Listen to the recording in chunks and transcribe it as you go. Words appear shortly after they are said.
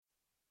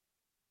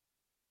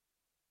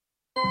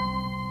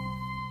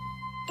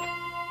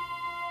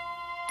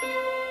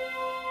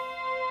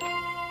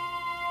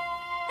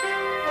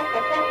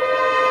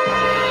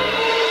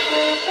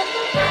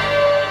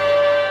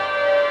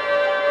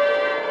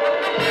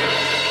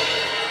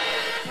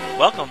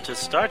Welcome to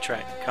Star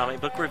Trek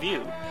Comic Book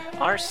Review.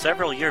 Our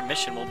several-year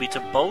mission will be to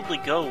boldly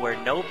go where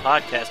no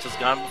podcast has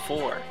gone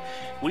before.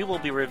 We will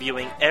be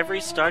reviewing every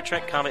Star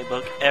Trek comic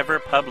book ever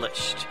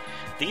published.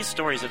 These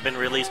stories have been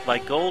released by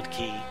Gold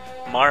Key,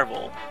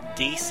 Marvel,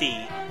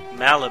 DC,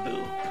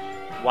 Malibu,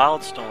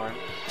 Wildstorm,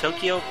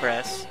 Tokyo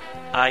Press,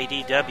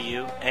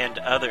 IDW, and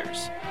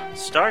others.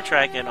 Star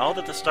Trek and all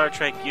that the Star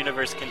Trek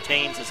universe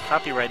contains is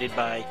copyrighted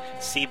by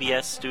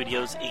CBS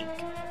Studios,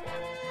 Inc.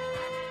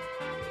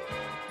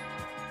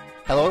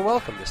 Hello and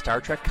welcome to Star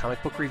Trek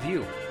Comic Book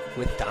Review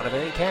with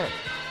Donovan and Ken.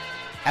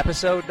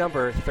 Episode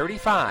number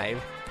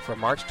 35 for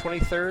March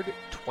 23rd,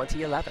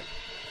 2011.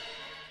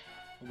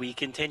 We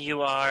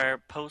continue our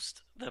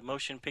post the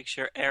motion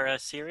picture era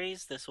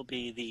series. This will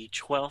be the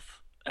 12th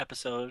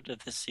episode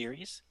of this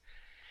series.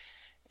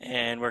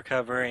 And we're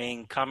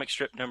covering comic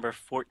strip number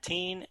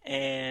 14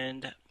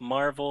 and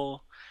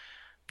Marvel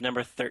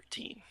number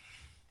 13.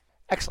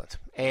 Excellent.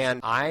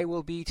 And I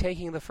will be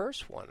taking the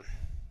first one.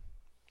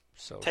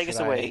 So take us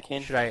away,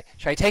 Ken. Should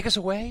I take us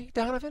away,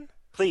 Donovan?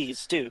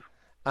 Please do.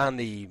 On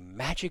the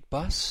magic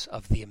bus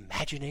of the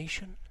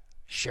imagination?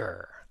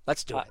 Sure.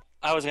 Let's do it.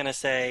 I was going to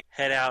say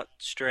head out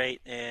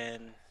straight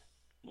and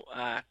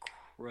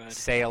crud.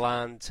 Sail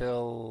on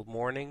till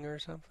morning or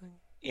something?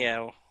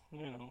 Yeah,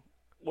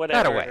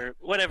 whatever.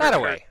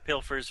 Whatever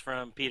pilfers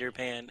from Peter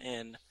Pan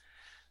in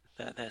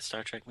that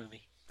Star Trek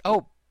movie.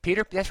 Oh,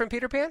 that's from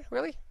Peter Pan?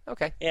 Really?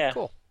 Okay. Yeah.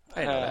 Cool. I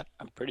didn't know that.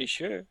 I'm pretty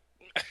sure.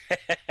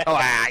 Oh,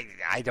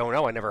 I don't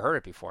know. I never heard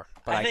it before.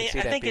 But I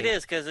think it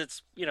is because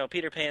it's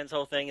Peter Pan's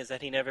whole thing is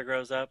that he never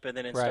grows up, and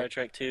then in Star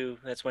Trek 2,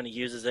 that's when he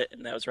uses it,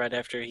 and that was right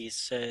after he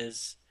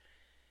says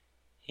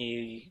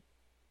he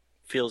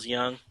feels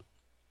young,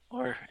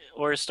 or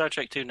is Star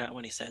Trek 2 not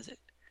when he says it?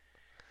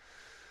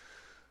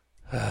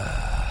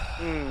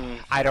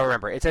 I don't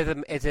remember. It's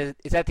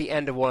at the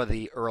end of one of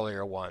the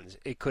earlier ones.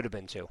 It could have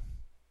been 2.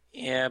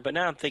 Yeah, but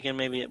now I'm thinking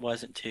maybe it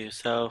wasn't 2.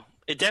 So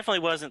it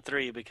definitely wasn't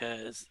 3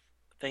 because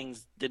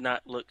things did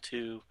not look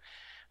too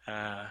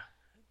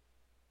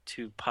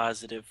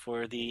positive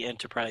for the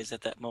Enterprise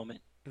at that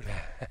moment.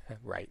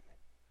 Right.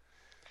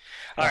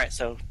 All right,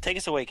 so take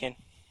us away, Ken.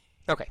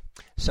 Okay,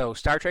 so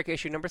Star Trek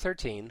issue number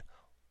 13,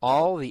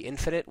 All the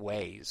Infinite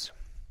Ways.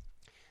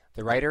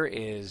 The writer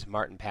is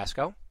Martin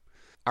Pascoe.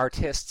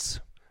 Artists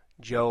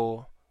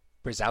Joe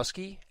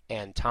Brzezowski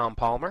and Tom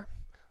Palmer.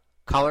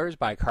 Colors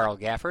by Carl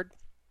Gafford.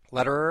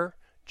 Letterer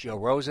Joe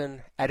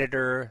Rosen.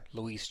 Editor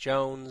Luis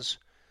Jones.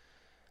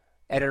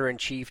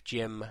 Editor-in-Chief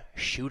Jim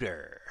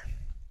Shooter.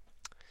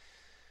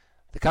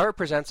 The cover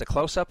presents a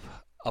close-up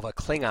of a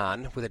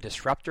Klingon with a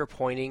disruptor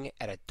pointing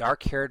at a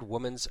dark-haired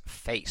woman's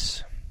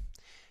face.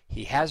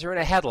 He has her in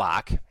a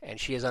headlock, and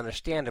she is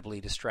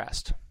understandably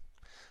distressed.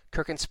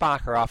 Kirk and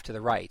Spock are off to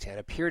the right and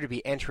appear to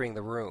be entering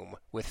the room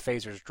with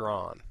phasers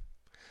drawn.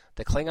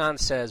 The Klingon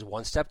says,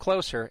 "One step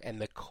closer," and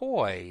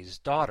McCoy's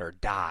daughter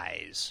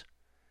dies.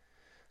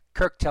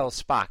 Kirk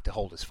tells Spock to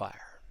hold his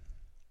fire.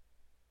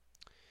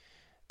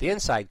 The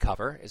inside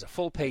cover is a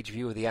full-page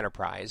view of the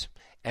Enterprise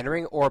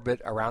entering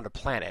orbit around a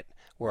planet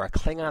where a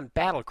Klingon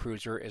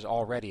battlecruiser is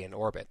already in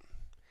orbit.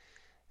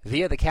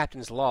 Via the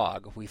captain's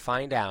log, we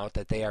find out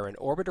that they are in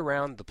orbit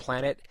around the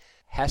planet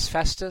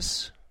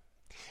Hephaestus,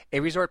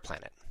 a resort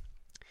planet.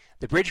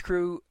 The bridge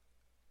crew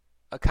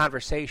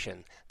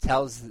conversation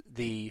tells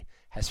the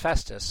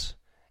Hephaestus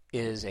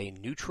is a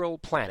neutral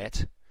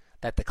planet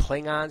that the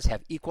Klingons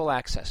have equal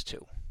access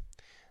to.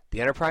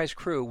 The Enterprise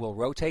crew will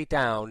rotate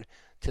down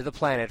to the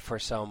planet for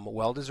some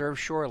well-deserved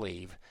shore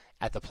leave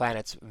at the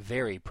planet's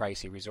very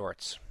pricey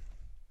resorts.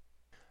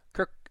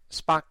 Kirk,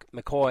 Spock,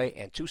 McCoy,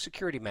 and 2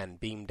 security men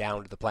beam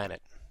down to the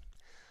planet.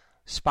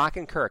 Spock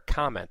and Kirk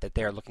comment that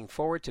they are looking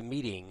forward to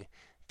meeting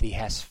the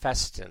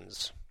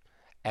Hephaestans,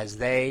 as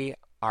they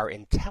are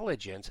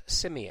intelligent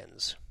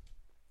simians.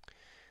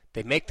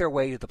 They make their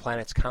way to the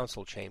planet's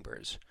council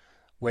chambers,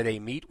 where they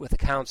meet with the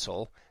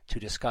council to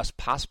discuss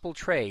possible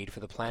trade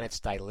for the planet's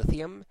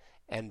dilithium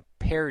and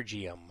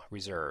pergium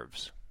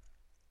reserves.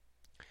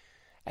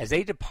 As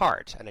they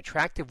depart, an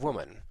attractive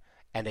woman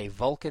and a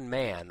Vulcan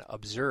man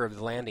observe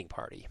the landing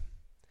party.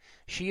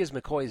 She is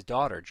McCoy's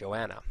daughter,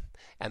 Joanna,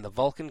 and the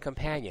Vulcan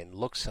companion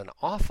looks an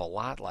awful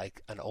lot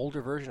like an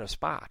older version of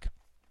Spock.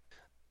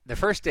 The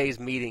first day's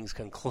meetings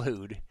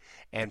conclude,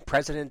 and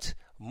President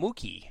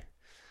Mookie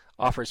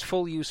offers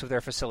full use of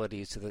their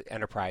facilities to the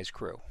Enterprise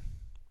crew.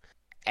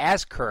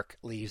 As Kirk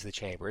leaves the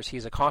chambers, he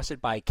is accosted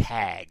by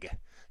Kag,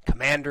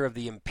 commander of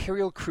the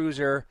Imperial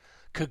cruiser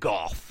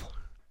K'Golf.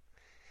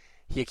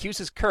 He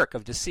accuses Kirk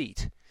of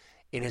deceit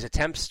in his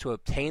attempts to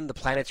obtain the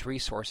planet's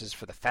resources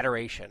for the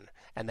Federation,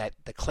 and that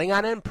the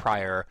Klingon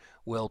Empire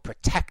will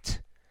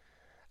protect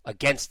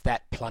against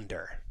that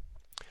plunder.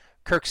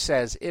 Kirk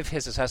says if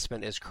his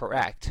assessment is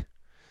correct,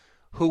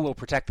 who will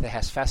protect the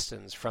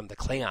Hephaestans from the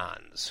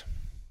Klingons?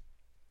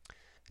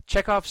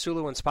 Chekhov,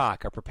 Sulu, and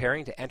Spock are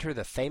preparing to enter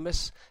the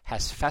famous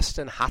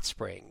Hephaestan hot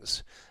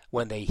springs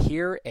when they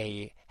hear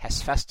a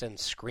Hephaestan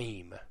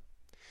scream.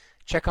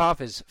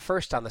 Chekhov is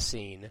first on the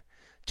scene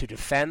to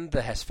defend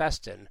the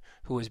Hephaestan,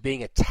 who is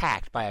being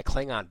attacked by a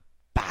Klingon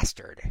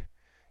bastard!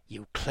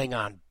 You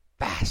Klingon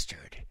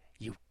bastard!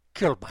 You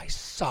killed my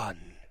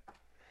son!"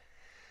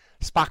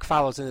 Spock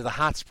follows into the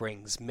hot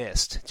springs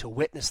mist to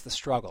witness the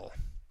struggle.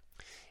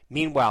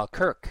 Meanwhile,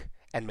 Kirk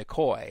and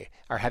McCoy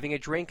are having a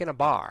drink in a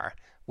bar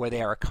where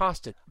they are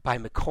accosted by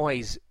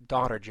McCoy's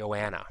daughter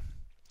Joanna.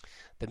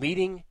 The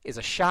meeting is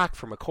a shock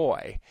for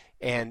McCoy,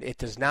 and it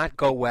does not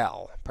go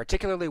well,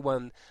 particularly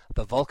when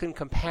the Vulcan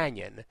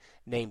companion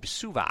named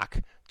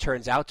Suvak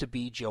turns out to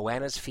be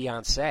Joanna's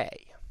fiancé.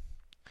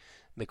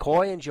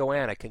 McCoy and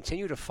Joanna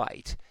continue to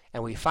fight,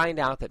 and we find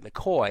out that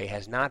McCoy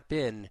has not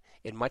been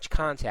in much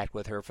contact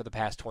with her for the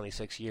past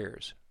 26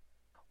 years.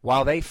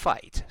 While they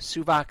fight,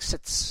 Suvak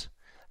sits,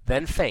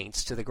 then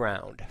faints to the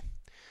ground.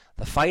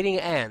 The fighting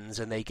ends,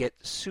 and they get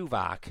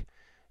Suvak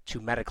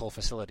to medical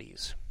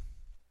facilities.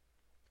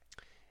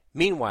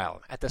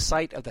 Meanwhile, at the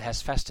site of the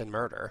Hephaestion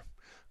murder,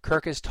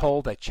 Kirk is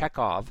told that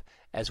Chekhov,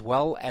 as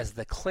well as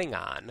the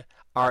Klingon,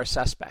 are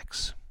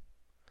suspects.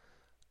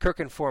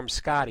 Kirk informs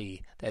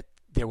Scotty that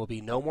there will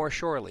be no more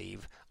shore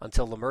leave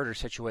until the murder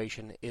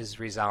situation is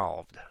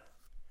resolved.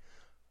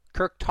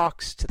 Kirk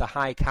talks to the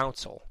High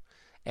Council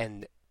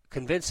and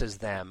convinces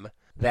them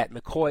that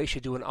McCoy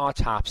should do an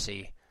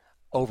autopsy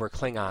over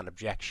Klingon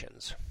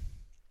objections.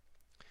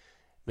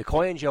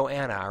 McCoy and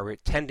Joanna are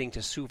attending to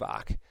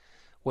Suvak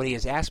when he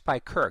is asked by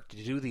Kirk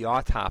to do the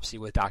autopsy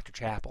with Dr.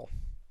 Chapel.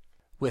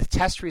 With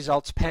test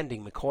results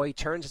pending, McCoy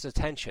turns his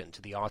attention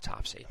to the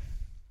autopsy.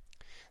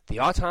 The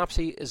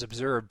autopsy is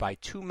observed by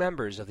 2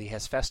 members of the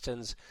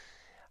Hephaestion's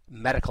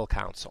medical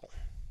council.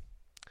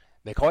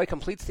 McCoy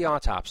completes the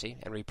autopsy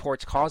and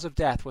reports cause of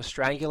death was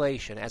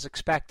strangulation as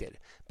expected,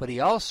 but he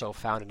also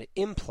found an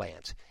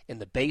implant in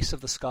the base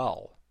of the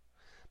skull.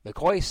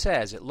 McCoy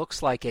says it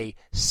looks like a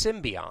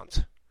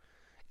symbiont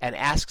and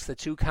asks the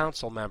 2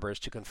 council members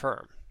to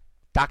confirm.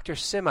 Dr.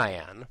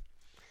 Simayan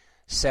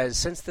says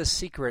since the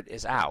secret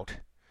is out,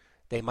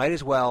 they might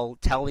as well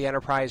tell the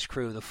Enterprise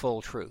crew the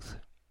full truth.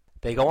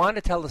 They go on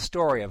to tell the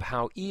story of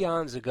how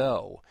eons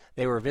ago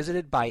they were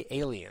visited by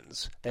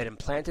aliens that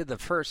implanted the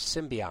first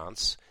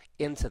symbionts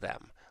into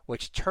them,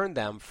 which turned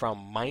them from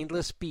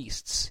mindless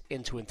beasts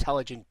into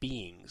intelligent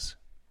beings.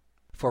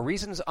 For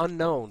reasons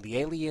unknown, the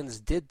aliens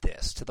did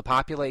this to the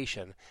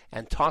population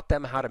and taught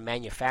them how to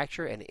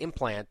manufacture and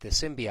implant the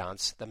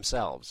symbionts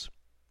themselves.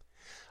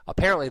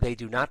 Apparently they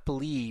do not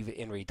believe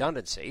in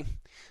redundancy,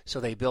 so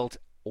they built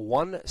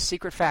one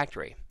secret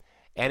factory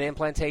and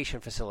implantation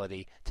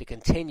facility to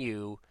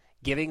continue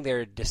giving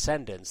their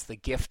descendants the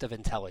gift of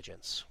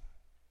intelligence.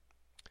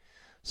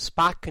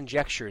 Spock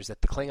conjectures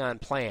that the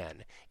Klingon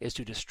plan is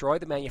to destroy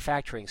the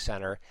manufacturing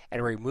center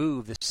and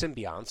remove the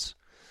symbionts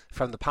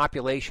from the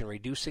population,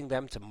 reducing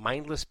them to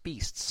mindless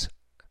beasts,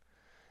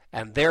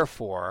 and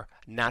therefore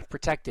not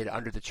protected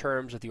under the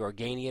terms of the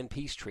Organian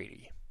Peace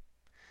Treaty.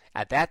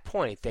 At that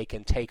point, they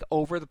can take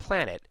over the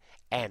planet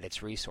and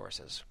its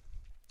resources.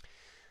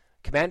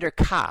 Commander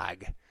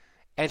Cog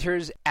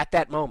enters at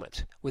that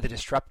moment with a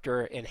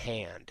disruptor in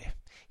hand.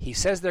 He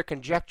says their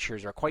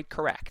conjectures are quite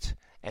correct,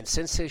 and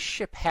since his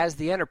ship has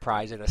the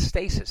Enterprise in a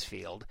stasis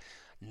field,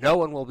 no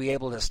one will be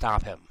able to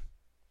stop him.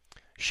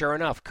 Sure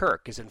enough,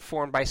 Kirk is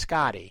informed by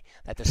Scotty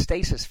that the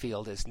stasis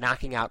field is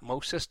knocking out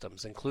most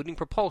systems, including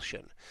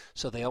propulsion,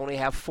 so they only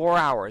have 4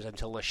 hours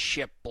until the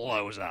ship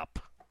blows up.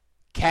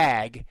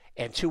 Cag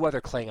and 2 other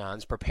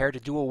Klingons prepare to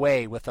do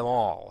away with them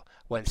all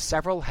when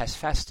several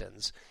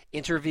Hephaestans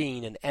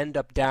intervene and end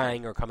up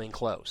dying or coming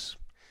close.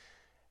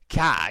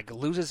 Cag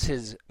loses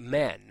his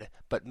men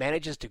but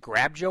manages to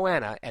grab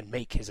Joanna and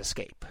make his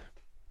escape.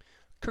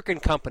 Kirk and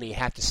company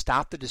have to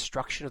stop the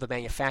destruction of the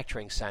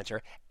manufacturing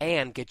center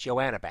and get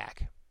Joanna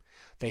back.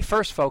 They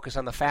first focus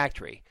on the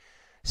factory,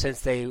 since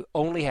they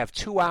only have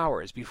 2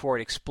 hours before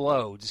it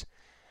explodes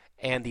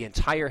and the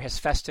entire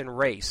Hephaestan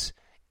race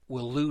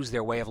will lose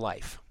their way of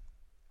life.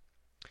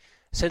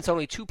 Since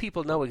only 2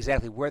 people know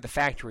exactly where the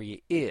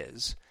factory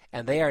is,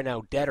 and they are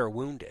now dead or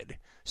wounded,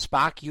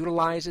 Spock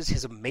utilizes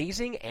his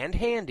amazing and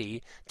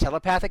handy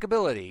telepathic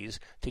abilities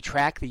to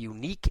track the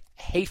unique,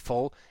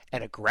 hateful,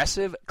 and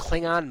aggressive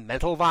Klingon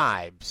mental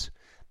vibes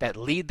that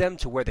lead them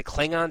to where the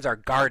Klingons are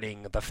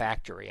guarding the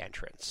factory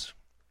entrance.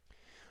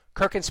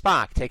 Kirk and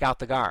Spock take out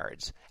the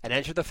guards and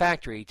enter the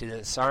factory to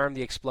disarm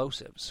the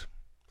explosives.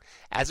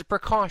 As a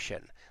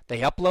precaution,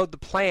 they upload the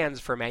plans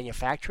for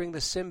manufacturing the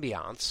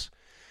symbionts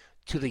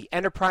to the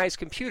Enterprise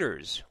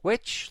computers,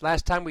 which,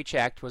 last time we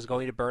checked, was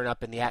going to burn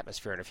up in the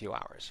atmosphere in a few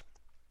hours.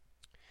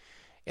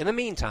 In the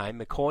meantime,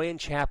 McCoy and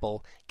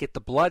Chapel get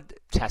the blood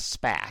tests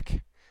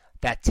back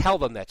that tell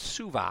them that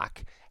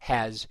Suvak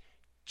has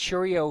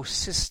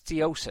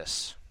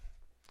chorecystiosis,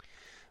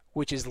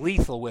 which is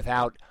lethal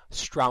without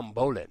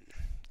stromboli,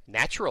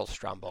 natural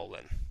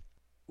stromboli,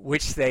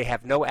 which they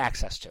have no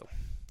access to.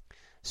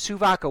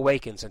 Suvak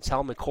awakens and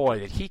tells McCoy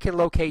that he can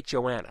locate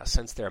Joanna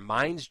since their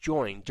minds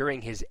joined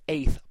during his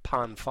 8th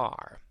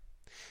Ponfar.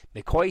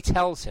 McCoy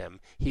tells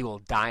him he will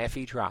die if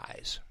he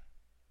tries.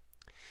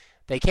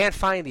 They can't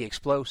find the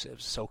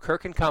explosives, so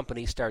Kirk and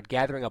company start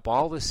gathering up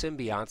all the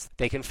symbionts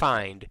they can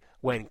find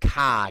when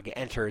Cog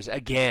enters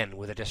again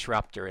with a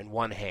disruptor in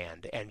one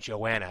hand and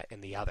Joanna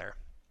in the other.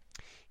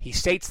 He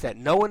states that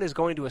no one is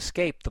going to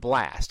escape the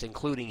blast,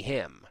 including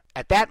him.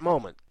 At that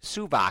moment,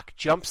 Suvok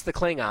jumps the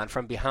Klingon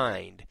from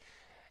behind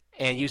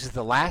and uses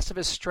the last of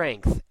his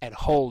strength and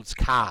holds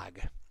Cog.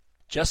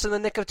 Just in the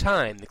nick of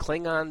time, the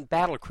Klingon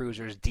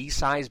battlecruiser's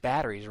D-sized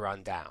batteries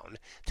run down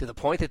to the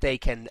point that they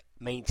can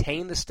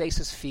maintain the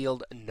stasis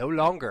field no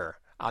longer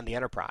on the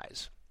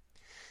Enterprise.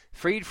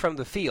 Freed from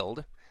the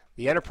field,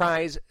 the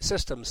Enterprise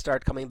systems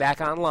start coming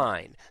back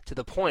online to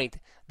the point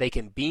they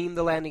can beam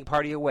the landing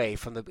party away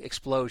from the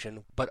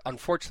explosion, but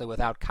unfortunately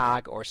without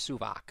Cog or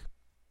Suvok.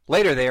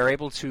 Later, they are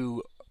able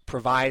to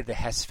provide the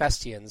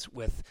Hephaestians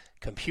with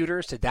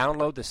computers to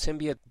download the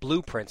symbiote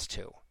blueprints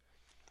to,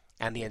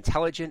 and the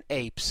intelligent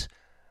apes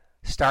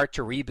start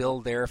to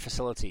rebuild their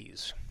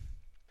facilities.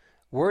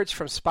 Words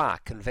from Spock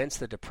convince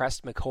the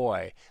depressed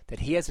McCoy that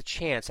he has a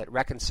chance at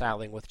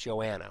reconciling with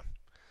Joanna.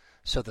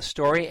 So the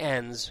story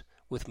ends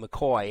with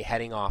McCoy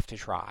heading off to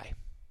try.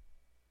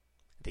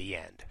 The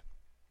end.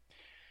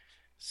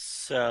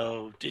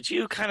 So, did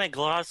you kind of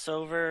gloss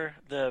over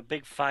the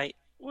big fight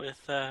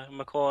with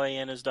McCoy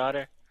and his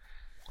daughter?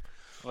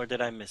 Or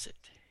did I miss it?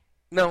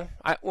 No,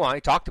 I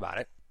talked about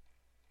it.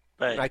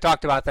 But I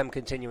talked about them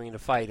continuing to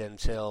fight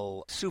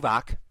until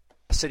Suvok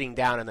sitting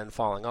down and then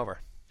falling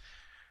over.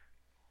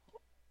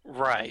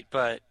 Right,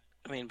 but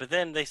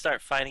then they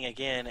start fighting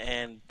again,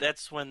 and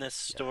that's when this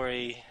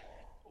story,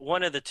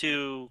 one of the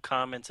two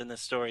comments in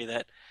this story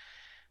that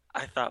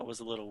I thought was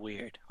a little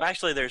weird. Well,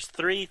 actually, there's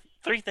three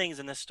things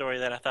in this story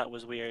that I thought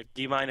was weird.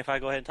 Do you mind if I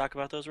go ahead and talk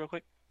about those real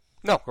quick?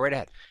 No, go right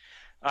ahead.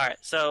 All right,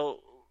 so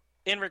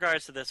in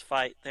regards to this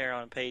fight there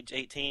on page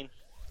 18,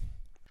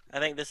 I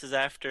think this is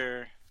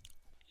after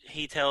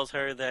he tells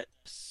her that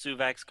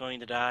Suvok's going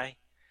to die,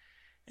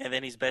 and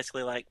then he's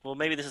basically like, well,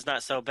 maybe this is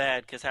not so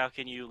bad, because how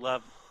can you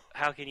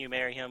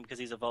marry him because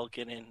he's a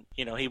Vulcan, and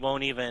he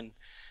won't even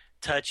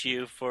touch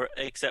you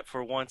except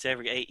for once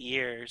every 8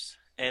 years.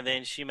 And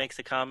then she makes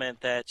a comment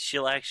that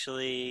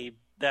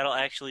that'll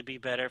actually be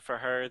better for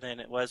her than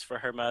it was for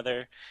her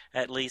mother.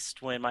 At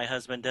least when my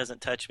husband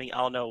doesn't touch me,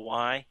 I'll know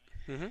why.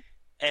 Mm-hmm.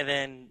 And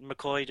then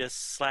McCoy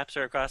just slaps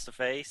her across the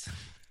face.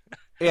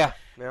 Yeah.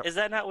 Is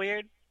that not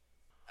weird?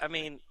 I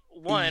mean,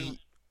 one,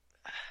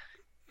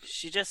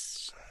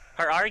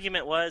 her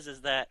argument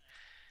is that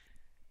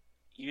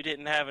you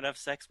didn't have enough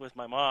sex with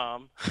my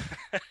mom.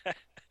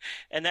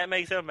 And that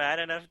makes him mad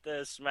enough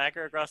to smack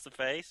her across the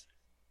face?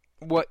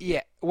 Well,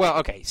 yeah. Well,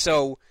 okay.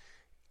 So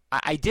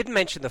I did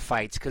mention the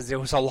fights because there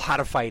was a lot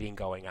of fighting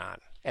going on,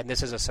 and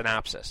this is a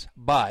synopsis.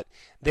 But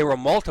there were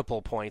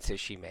multiple points that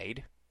she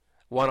made.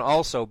 One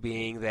also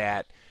being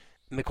that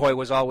McCoy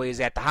was always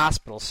at the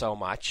hospital so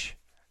much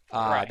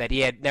that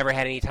he had never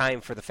had any time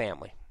for the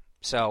family.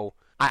 So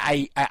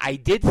I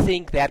did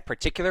think that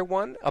particular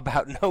one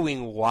about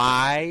knowing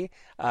why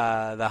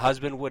the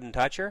husband wouldn't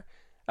touch her,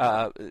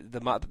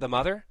 the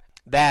mother,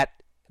 that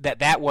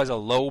was a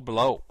low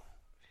blow.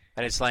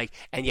 And it's like,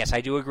 and yes,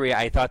 I do agree.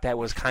 I thought that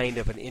was kind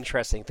of an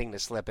interesting thing to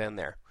slip in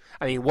there.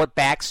 I mean, what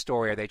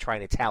backstory are they trying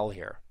to tell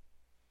here?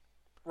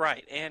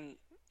 Right, and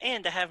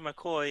to have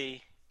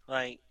McCoy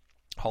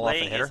Haul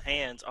laying his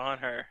hands on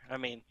her. I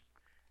mean,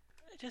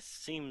 it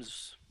just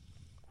seems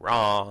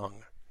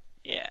wrong.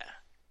 Yeah,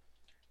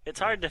 it's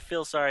hard to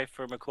feel sorry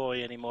for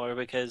McCoy anymore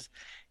because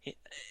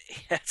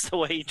that's the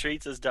way he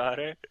treats his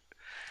daughter.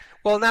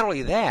 Well, not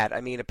only that, I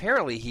mean,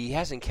 apparently he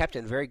hasn't kept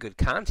in very good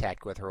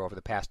contact with her over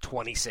the past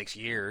 26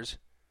 years.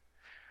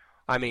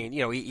 I mean,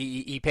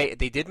 he paid.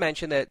 They did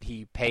mention that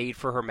he paid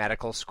for her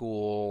medical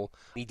school.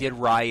 He did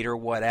write or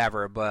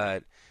whatever,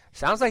 but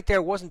sounds like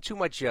there wasn't too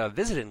much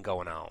visiting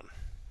going on.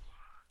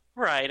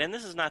 Right, and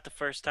this is not the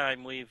first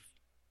time we've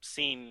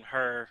seen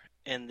her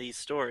in these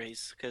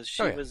stories, because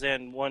she was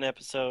in one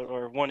episode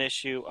or one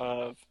issue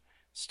of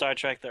Star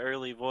Trek: The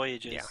Early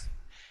Voyages. Yeah.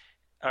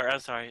 Or,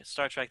 I'm sorry,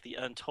 Star Trek: The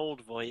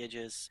Untold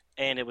Voyages,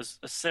 and it was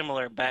a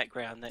similar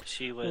background that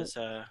she was...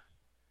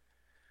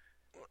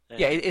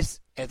 it's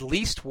at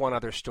least one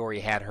other story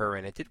had her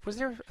in it. Was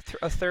there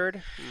a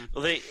third?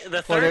 Well,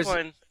 the third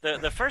one,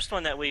 the first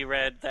one that we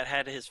read that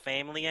had his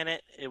family in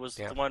it, it was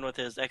the one with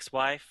his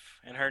ex-wife,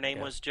 and her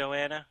name was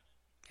Joanna.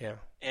 Yeah.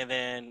 And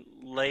then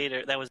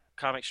later, that was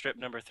comic strip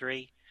number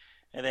 3.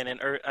 And then in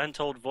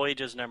Untold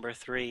Voyages number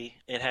 3,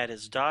 it had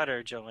his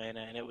daughter,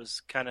 Joanna, and it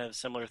was kind of a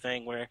similar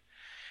thing where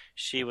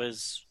she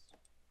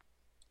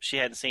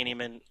hadn't seen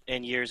him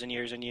in years and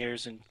years and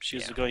years, and she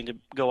was going to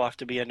go off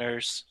to be a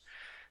nurse,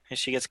 and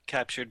she gets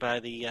captured by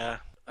the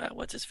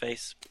what's his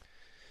face?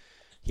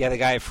 Yeah, the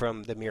guy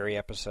from the Miri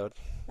episode.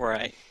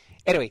 Right.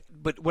 Anyway,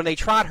 but when they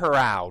trot her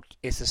out,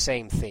 it's the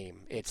same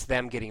theme. It's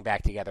them getting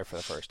back together for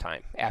the first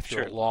time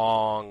after a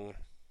long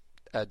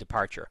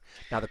departure.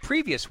 Now, the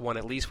previous one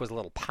at least was a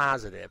little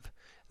positive.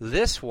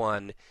 This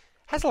one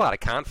has a lot of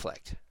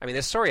conflict. I mean,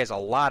 this story has a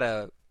lot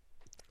of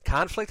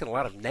conflict and a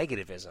lot of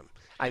negativism.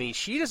 I mean,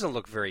 she doesn't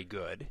look very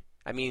good.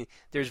 I mean,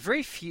 there's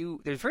very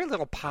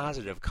little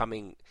positive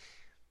coming.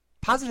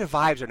 Positive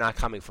vibes are not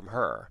coming from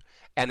her,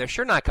 and they're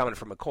sure not coming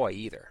from McCoy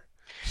either.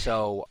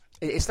 So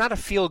It's not a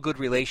feel-good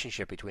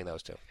relationship between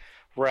those two.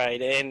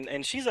 Right,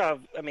 and she's I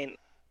mean,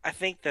 I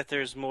think that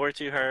there's more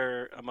to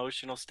her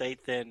emotional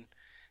state than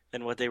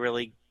what they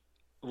really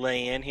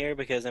lay in here,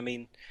 because I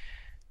mean,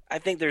 I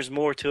think there's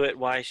more to it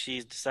why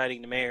she's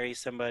deciding to marry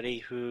somebody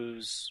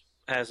who's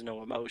has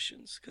no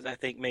emotions, because I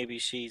think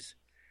maybe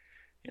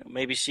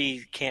maybe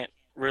she can't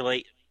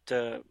relate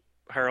to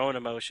her own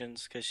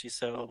emotions because she's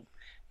so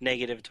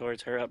negative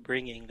towards her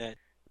upbringing that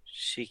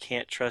she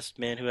can't trust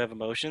men who have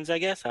emotions, I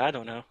guess. I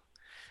don't know.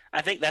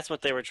 I think that's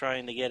what they were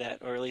trying to get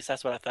at, or at least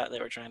that's what I thought they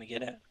were trying to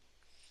get at.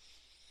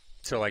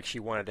 So, like, she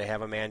wanted to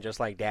have a man just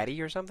like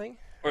Daddy or something?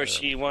 Or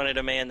she wanted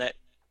a man that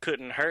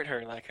couldn't hurt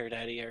her like her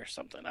daddy or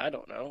something. I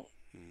don't know.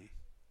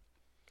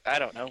 I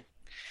don't know.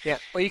 Yeah,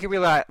 well, you can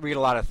read a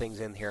lot of things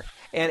in here.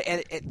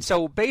 And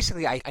so,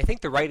 basically, I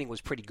think the writing was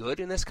pretty good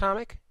in this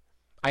comic.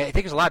 I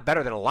think it's a lot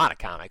better than a lot of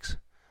comics.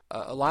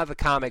 A lot of the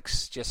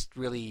comics just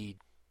really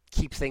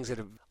keep things at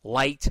a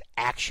light,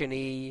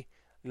 action-y,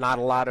 not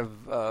a lot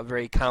of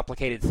very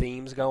complicated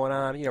themes going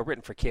on,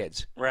 written for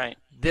kids. Right.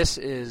 This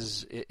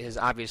has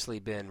obviously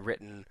been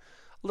written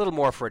a little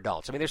more for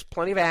adults. I mean, there's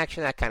plenty of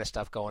action, that kind of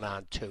stuff going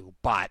on too,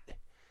 but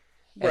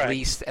at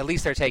least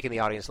they're taking the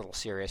audience a little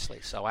seriously.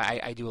 So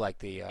I do like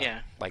the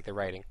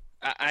writing.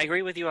 I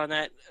agree with you on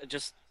that.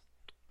 Just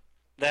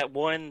that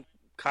one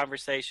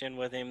conversation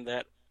with him,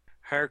 that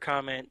her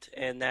comment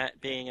and that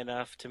being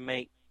enough to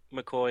make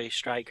McCoy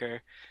strike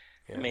her.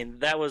 Yeah. I mean,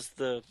 that was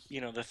the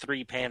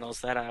 3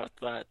 panels that I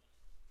thought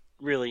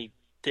really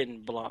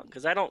didn't belong,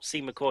 because I don't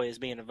see McCoy as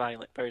being a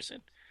violent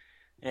person,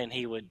 and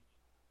he would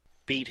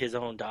beat his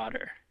own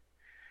daughter,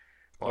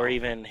 or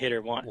even hit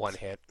her once. One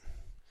hit.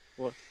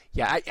 Well,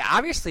 yeah,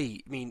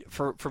 obviously, I mean,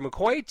 for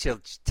McCoy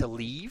to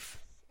leave,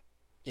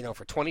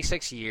 for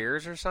 26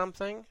 years or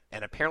something,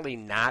 and apparently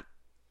not,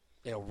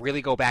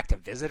 really go back to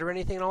visit or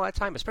anything all that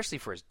time, especially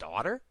for his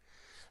daughter,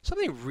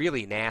 something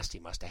really nasty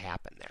must have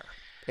happened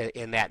there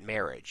in that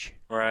marriage.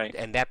 Right.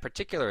 And that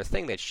particular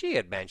thing that she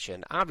had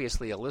mentioned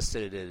obviously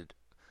elicited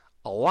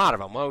a lot of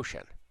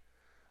emotion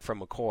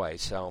from McCoy.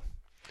 So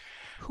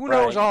who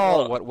knows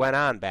what went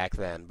on back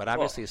then, but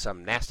obviously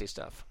some nasty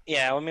stuff.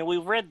 Yeah, I mean, we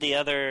read the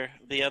other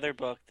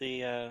book,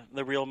 the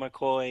Real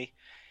McCoy,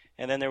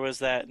 and then there was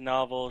that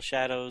novel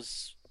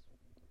Shadows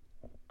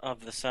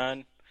of the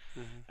Sun,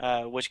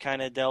 which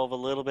kind of delve a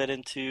little bit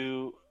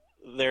into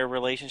their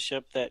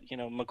relationship, that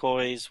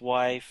McCoy's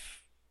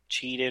wife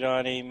cheated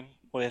on him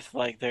with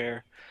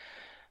their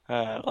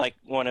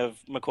one of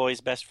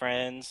McCoy's best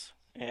friends,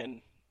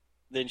 and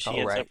then she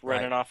ends up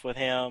running off with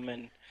him,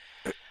 and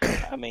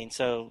I mean,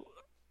 so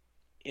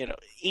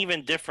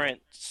even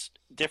different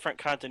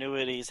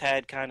continuities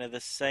had kind of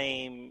the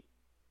same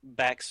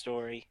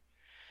backstory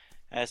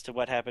as to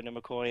what happened to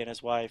McCoy and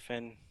his wife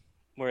and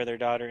where their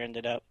daughter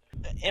ended up.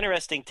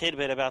 Interesting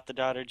tidbit about the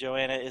daughter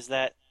Joanna is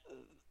that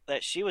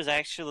she was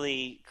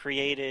actually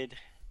created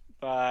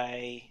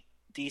by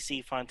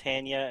DC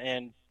Fontana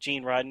and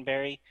Gene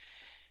Roddenberry,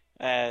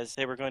 as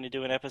they were going to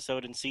do an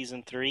episode in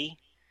season 3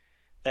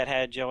 that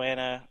had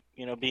Joanna,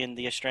 being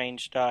the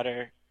estranged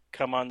daughter,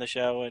 come on the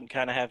show and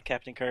kind of have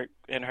Captain Kirk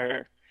and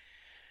her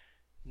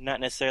not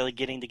necessarily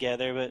getting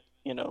together, but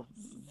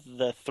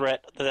the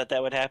threat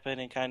that would happen,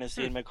 and kind of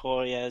seeing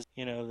McCoy as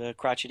the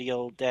crotchety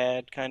old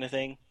dad kind of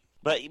thing.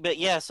 But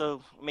yeah,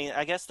 so I mean,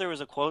 I guess there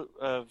was a quote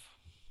of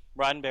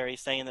Roddenberry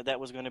saying that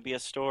was going to be a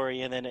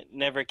story, and then it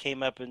never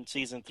came up in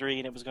season 3,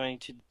 and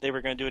they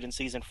were going to do it in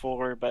season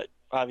 4, but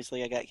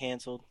obviously it got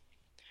canceled.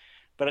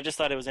 But I just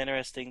thought it was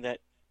interesting that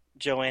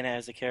Joanna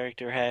as a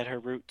character had her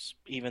roots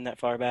even that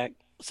far back.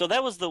 So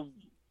that was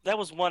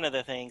one of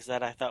the things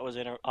that I thought was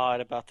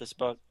odd about this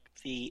book.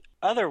 The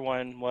other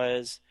one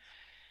was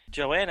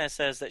Joanna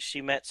says that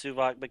she met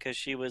Suvok because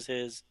she was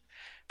his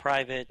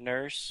private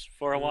nurse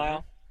for a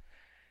while,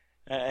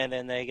 and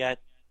then they got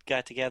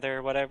together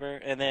or whatever.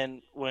 And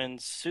then when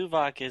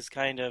Suvok is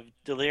kind of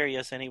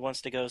delirious and he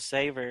wants to go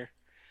save her,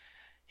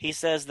 he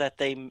says that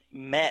they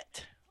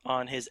met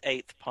on his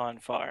 8th Pon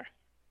farr,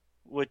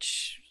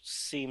 which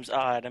seems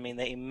odd. I mean,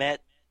 they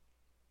met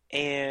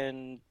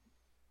and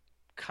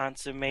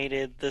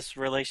consummated this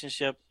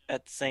relationship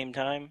at the same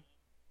time.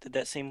 Did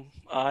that seem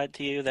odd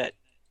to you, that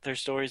their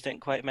stories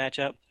didn't quite match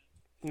up?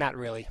 Not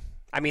really.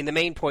 I mean, the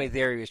main point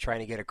there he was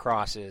trying to get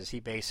across is he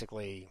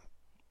basically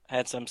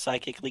had some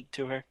psychic leak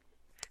to her.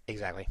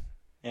 Exactly.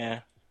 Yeah.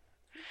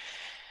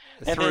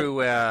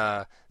 Through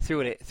an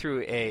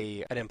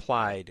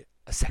implied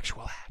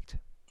sexual act.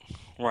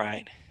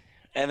 Right.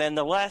 And then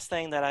the last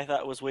thing that I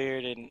thought was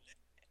weird,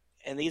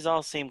 and these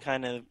all seem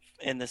kind of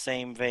in the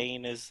same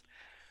vein, is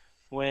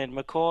when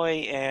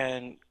McCoy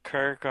and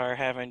Kirk are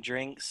having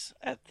drinks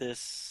at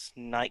this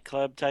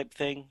nightclub type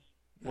thing,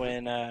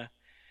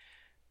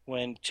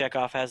 when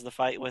Chekhov has the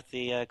fight with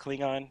the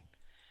Klingon,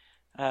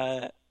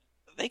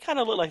 they kind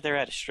of look like they're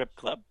at a strip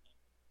club.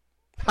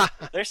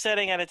 They're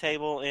sitting at a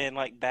table in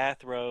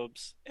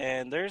bathrobes,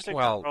 and there's a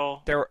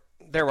girl.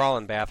 They're all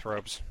in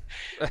bathrobes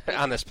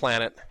on this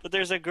planet. But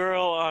there's a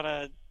girl on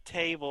a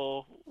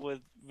table with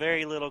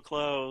very little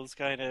clothes,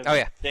 kind of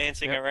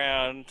dancing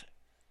around.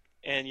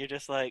 and you're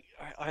just like,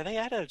 are they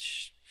at a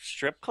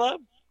strip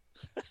club?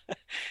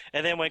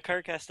 And then when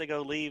Kirk has to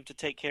go leave to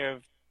take care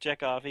of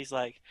Chekhov, he's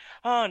like,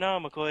 "Oh no,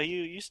 McCoy,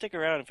 you stick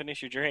around and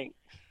finish your drink."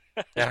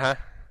 Uh-huh.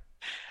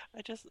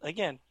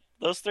 Again,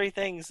 those three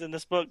things in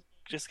this book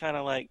just kind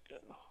of like,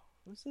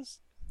 this is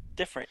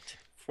different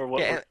for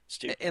what we're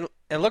used to. And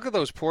look at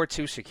those poor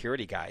two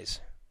security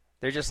guys.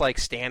 They're just like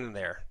standing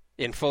there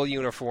in full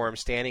uniform,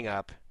 standing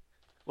up.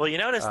 Well, you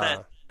notice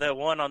that the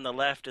one on the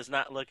left is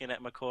not looking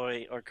at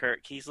McCoy or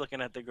Kirk. He's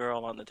looking at the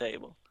girl on the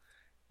table.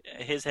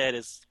 His head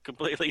is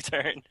completely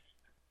turned.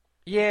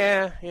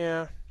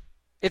 Yeah.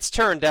 It's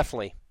turned,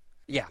 definitely.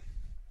 Yeah,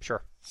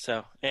 sure.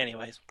 So,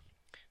 anyways,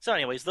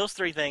 those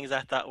three things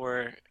I thought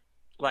were,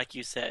 like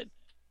you said,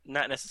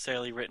 not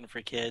necessarily written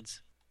for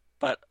kids,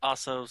 but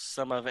also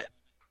some of it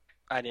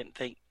I didn't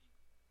think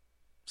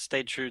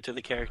stayed true to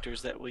the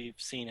characters that we've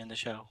seen in the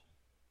show.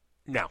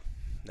 No,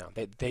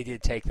 they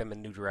did take them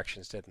in new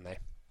directions, didn't they?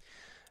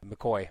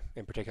 McCoy,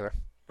 in particular.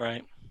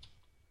 Right.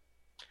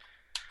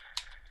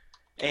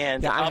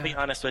 And yeah, I'll be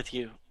honest with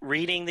you,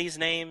 reading these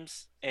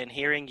names and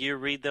hearing you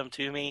read them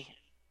to me,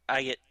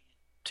 I get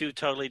two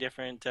totally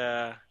different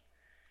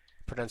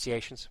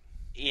pronunciations.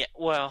 Yeah,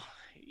 well,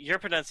 your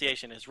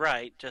pronunciation is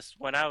right. Just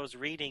when I was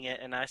reading it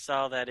and I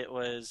saw that it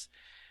was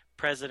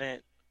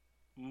President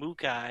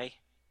Mukai,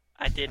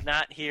 I did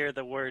not hear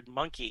the word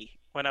monkey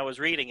when I was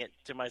reading it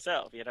to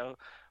myself, you know.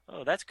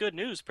 Oh, that's good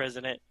news,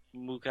 President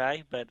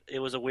Mukai, but it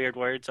was a weird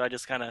word, so I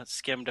just kind of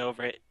skimmed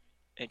over it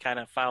and kind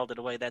of filed it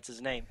away. That's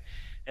his name.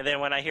 And then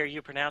when I hear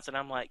you pronounce it,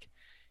 I'm like,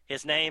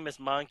 his name is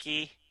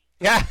Monkey.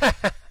 Yeah.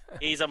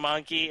 He's a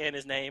monkey, and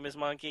his name is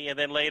Monkey. And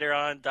then later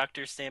on,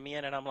 Dr.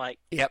 Simeon, and I'm like,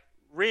 yep.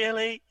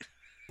 Really?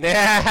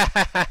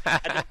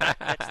 I did not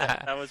catch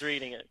that. I was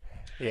reading it.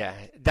 Yeah,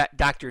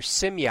 Dr.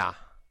 Simya,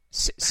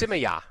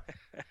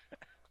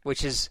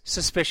 which is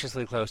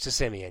suspiciously close to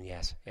Simeon.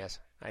 Yes,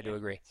 I do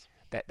agree.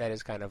 That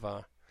is kind of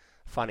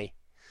funny.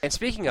 And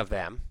speaking of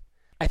them,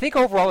 I think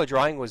overall the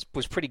drawing was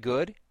pretty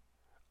good.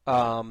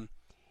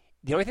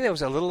 The only thing that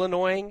was a little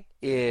annoying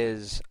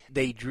is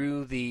they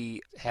drew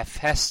the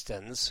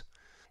Hephaestans,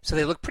 so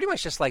they look pretty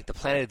much just like the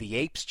Planet of the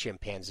Apes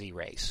chimpanzee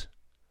race.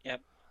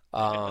 Yep.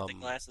 And with the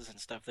glasses and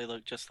stuff, they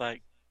look just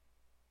like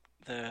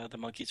the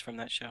monkeys from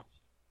that show.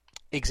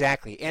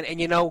 Exactly. And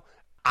you know,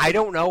 I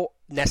don't know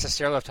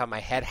necessarily off the top of my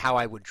head how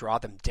I would draw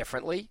them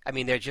differently. I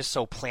mean, they're just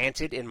so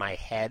planted in my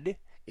head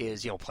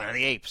is, you know, Planet of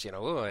the Apes, you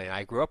know,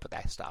 I grew up with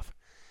that stuff.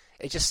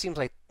 It just seems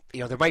like, you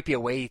know, there might be a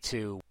way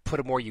to put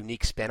a more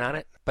unique spin on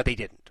it, but they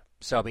didn't.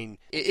 So, I mean,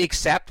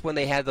 except when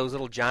they had those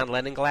little John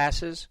Lennon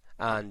glasses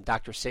on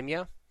Dr.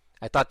 Simya,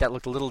 I thought that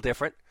looked a little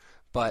different.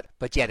 But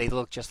yeah, they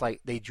look just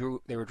like they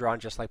were drawn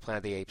just like Planet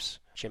of the Apes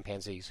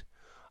chimpanzees.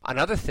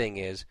 Another thing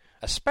is,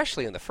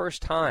 especially in the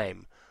first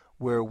time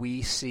where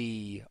we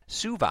see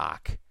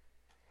Suvok,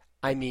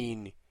 I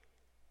mean,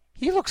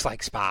 he looks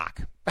like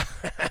Spock.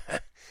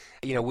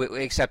 You know,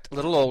 except a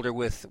little older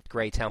with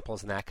gray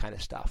temples and that kind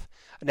of stuff.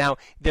 Now,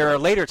 there are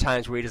later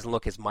times where he doesn't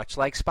look as much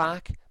like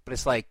Spock, but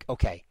it's like,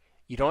 okay,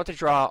 you don't have to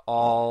draw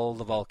all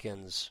the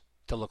Vulcans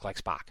to look like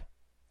Spock.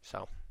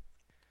 So,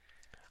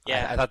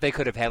 yeah, I thought they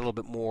could have had a little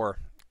bit more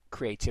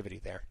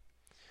creativity there.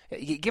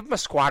 Give him a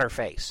squatter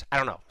face. I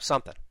don't know,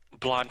 something.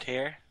 Blonde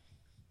hair?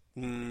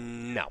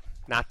 No,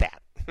 not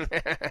that.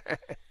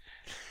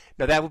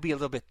 No, that would be a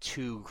little bit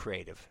too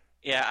creative.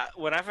 Yeah,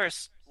 when I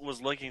first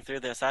was looking through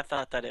this, I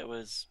thought that it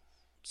was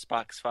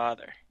Spock's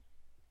father.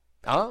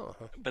 Oh.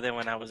 But then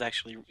when I was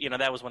actually, you know,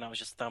 that was when I was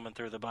just thumbing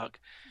through the book.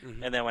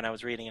 Mm-hmm. And then when I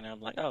was reading it, I'm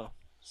like, oh,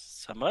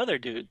 some other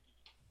dude.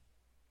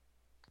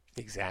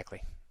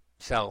 Exactly.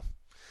 So,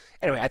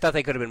 anyway, I thought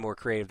they could have been more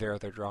creative there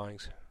with their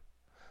drawings.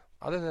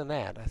 Other than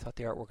that, I thought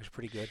the artwork was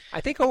pretty good.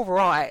 I think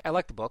overall, I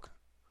like the book.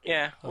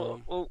 Yeah.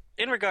 Well,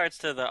 in regards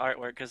to the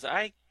artwork, because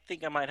I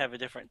think I might have a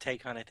different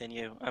take on it than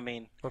you. I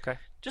mean, okay.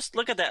 Just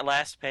look at that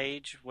last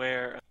page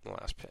where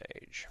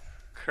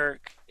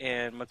Kirk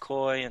and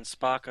McCoy and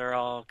Spock are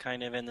all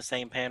kind of in the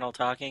same panel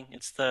talking.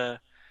 It's the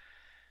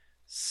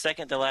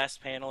second to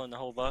last panel in the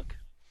whole book.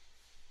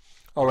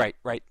 Oh, right.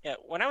 Yeah,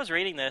 when I was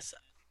reading this,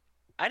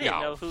 I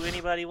didn't know who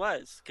anybody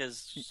was,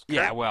 because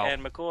Kirk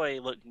and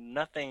McCoy look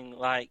nothing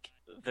like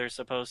they're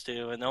supposed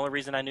to, and the only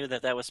reason I knew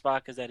that was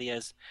Spock is that he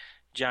has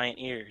giant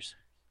ears.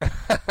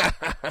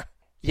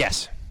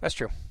 Yes, that's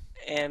true.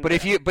 And but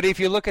if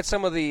you look at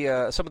some of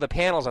the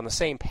panels on the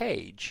same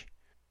page,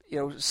 you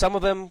know, some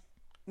of them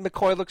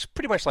McCoy looks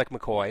pretty much like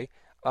McCoy,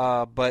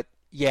 but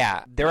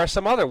yeah, there are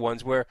some other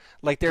ones where,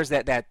 like, there's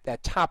that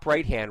top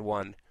right hand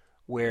one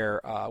where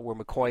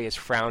McCoy is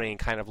frowning,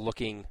 kind of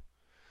looking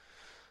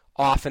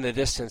off in the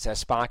distance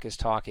as Spock is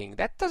talking.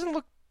 That doesn't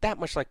look that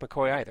much like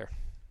McCoy either.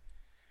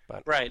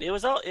 But right, it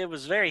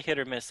was very hit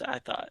or miss. I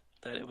thought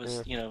that it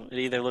was, you know, it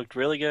either looked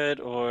really good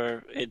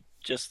or it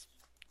just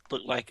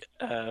looked like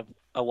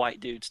a white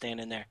dude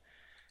standing there.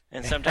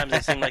 And sometimes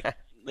it seemed like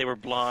they were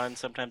blonde.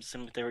 Sometimes it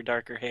seemed like they were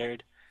darker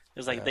haired. It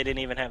was like they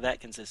didn't even have that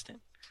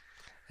consistent.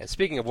 And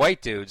speaking of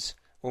white dudes,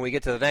 when we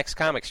get to the next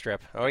comic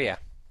strip, oh yeah.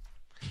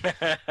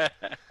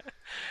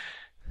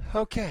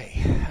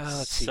 Okay,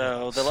 let's see.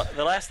 So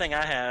the last thing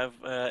I have,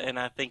 and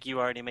I think you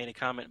already made a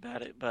comment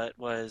about it, but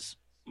was,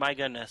 my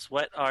goodness,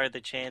 what are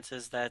the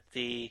chances that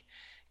the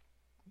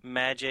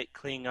magic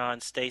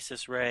Klingon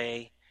stasis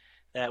ray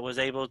that was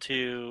able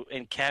to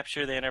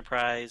capture the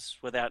Enterprise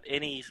without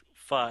any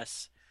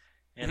fuss,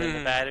 and then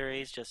the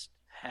batteries just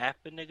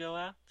happened to go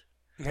out?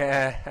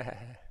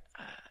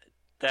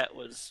 That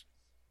was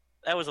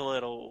a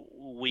little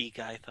weak,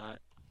 I thought.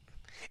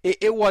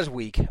 It was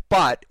weak,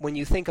 but when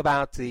you think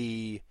about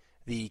the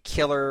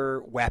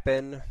killer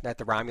weapon that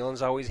the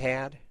Romulans always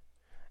had,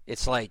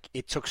 it's like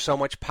it took so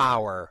much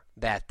power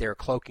that their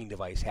cloaking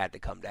device had to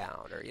come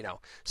down, or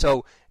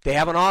So they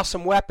have an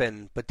awesome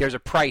weapon, but there's a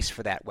price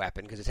for that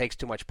weapon because it takes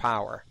too much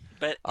power.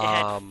 But it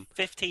had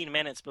 15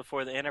 minutes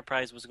before the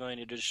Enterprise was going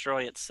to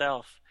destroy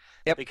itself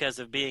because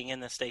of being in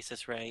the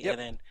stasis ray, and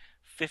then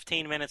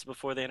 15 minutes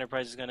before the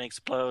Enterprise is going to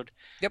explode,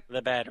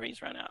 the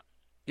batteries run out.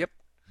 Yep,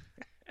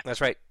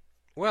 that's right.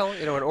 Well,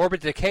 an orbit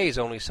decay is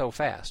only so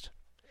fast.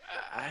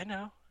 I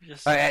know.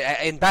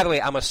 And by the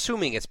way, I'm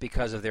assuming it's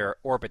because of their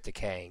orbit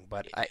decaying,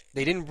 but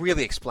they didn't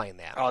really explain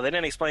that. Oh, they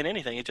didn't explain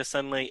anything. It just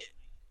suddenly,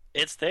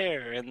 it's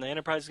there, and the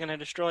Enterprise is going to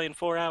destroy in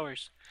 4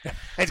 hours.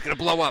 It's going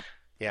to blow up.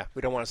 Yeah,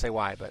 we don't want to say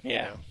why, but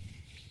yeah.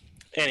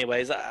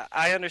 Anyways,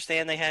 I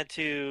understand they had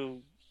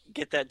to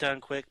get that done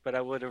quick, but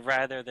I would have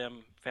rather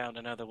them found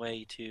another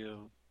way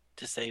to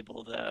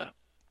disable the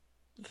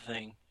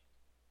thing.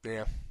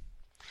 Yeah.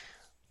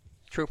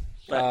 True.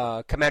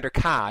 Commander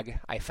Cog,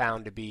 I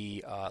found to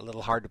be a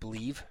little hard to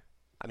believe.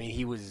 I mean,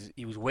 he was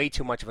way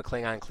too much of a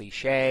Klingon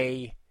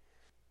cliche,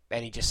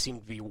 and he just seemed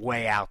to be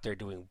way out there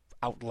doing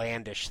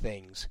outlandish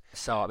things.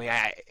 So, I mean,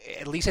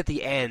 at least at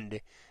the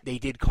end, they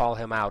did call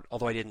him out.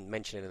 Although I didn't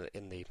mention it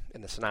in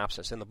the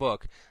synopsis in the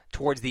book.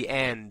 Towards the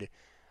end,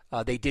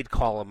 they did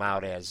call him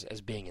out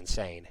as being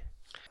insane,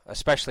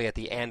 especially at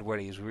the end where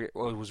he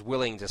was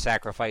willing to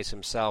sacrifice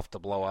himself to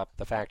blow up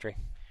the factory.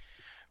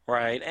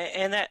 Right,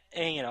 and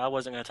I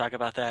wasn't going to talk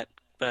about that,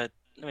 but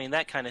I mean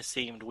that kind of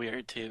seemed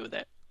weird too.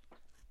 That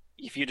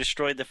if you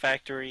destroyed the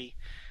factory,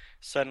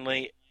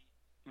 suddenly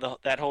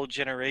that whole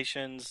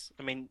generation's.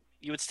 I mean,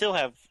 you would still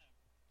have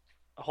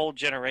a whole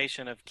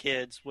generation of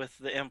kids with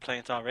the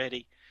implant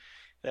already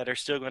that are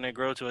still going to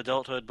grow to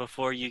adulthood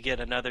before you get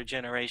another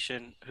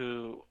generation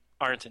who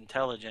aren't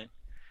intelligent.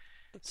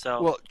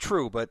 So well,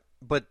 true, but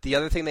the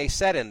other thing they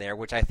said in there,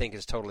 which I think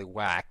is totally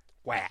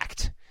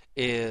whacked.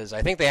 Is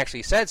I think they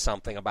actually said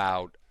something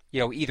about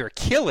either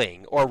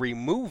killing or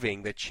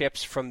removing the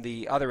chips from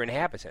the other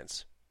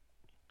inhabitants.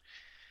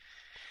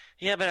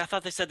 Yeah, but I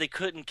thought they said they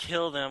couldn't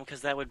kill them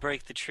because that would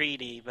break the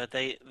treaty. But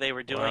they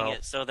were doing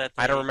it so that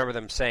I don't remember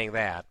them saying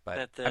that.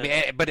 But I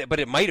mean, but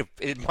it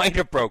might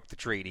have broke the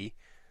treaty.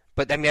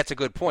 But I mean, that's a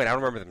good point. I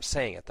don't remember them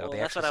saying it though. Well,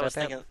 that's what I was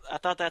thinking. I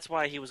thought that's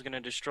why he was going to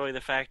destroy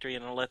the factory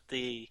and let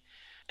the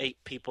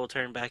ape people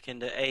turn back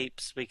into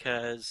apes,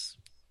 because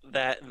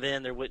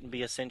then there wouldn't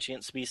be a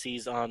sentient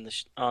species on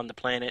the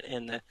planet,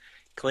 and the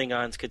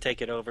Klingons could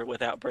take it over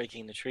without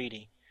breaking the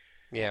treaty.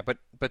 Yeah,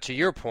 but to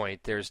your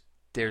point, there's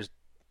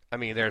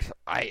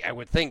I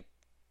would think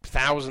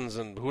thousands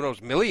and who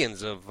knows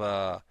millions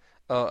of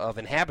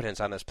inhabitants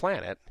on this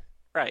planet.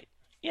 Right.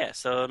 Yeah.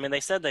 So I mean,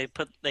 they said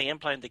they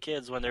implant the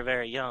kids when they're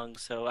very young.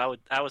 So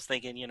I was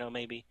thinking,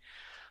 maybe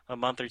a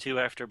month or two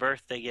after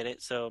birth they get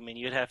it. So I mean,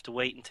 you'd have to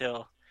wait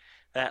until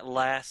that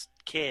last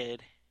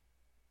kid,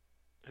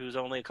 who's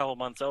only a couple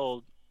months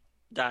old,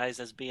 dies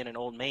as being an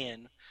old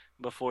man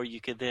before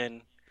you could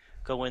then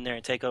go in there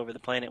and take over the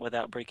planet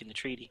without breaking the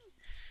treaty.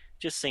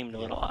 Just seemed a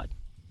little odd.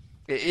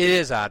 It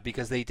is odd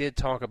because they did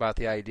talk about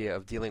the idea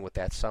of dealing with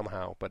that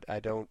somehow, but I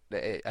don't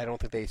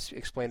think they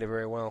explained it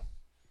very well.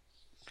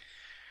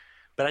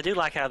 But I do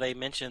like how they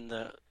mentioned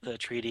the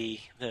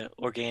treaty, the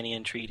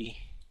Organian treaty.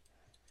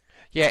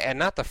 Yeah, and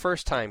not the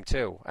first time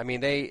too. I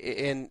mean, they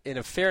in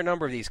a fair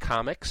number of these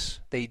comics,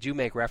 they do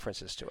make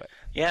references to it.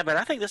 Yeah, but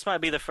I think this might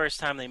be the first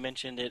time they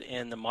mentioned it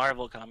in the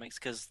Marvel comics,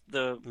 because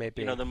the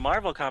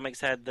Marvel comics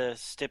had the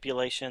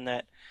stipulation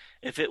that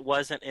if it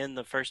wasn't in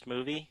the first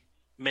movie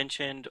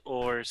mentioned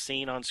or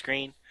seen on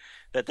screen,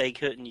 that they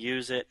couldn't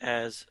use it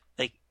as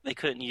they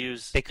couldn't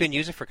use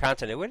it for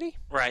continuity.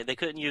 Right, they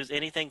couldn't use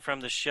anything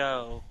from the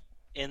show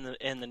in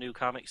the new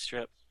comic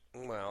strip,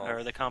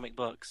 or the comic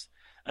books,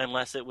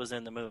 unless it was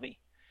in the movie.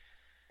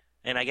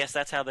 And I guess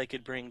that's how they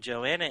could bring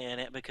Joanna in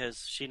it,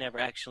 because she never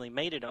actually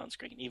made it on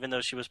screen, even though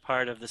she was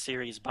part of the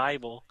series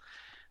Bible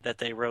that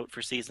they wrote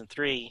for season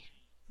 3.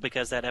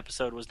 Because that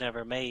episode was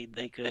never made,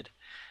 they could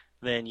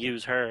then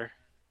use her.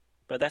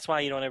 But that's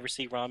why you don't ever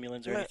see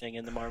Romulans or anything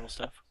in the Marvel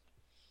stuff.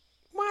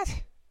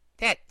 What?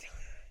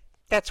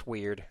 That's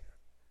weird.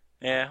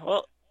 Yeah,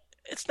 well,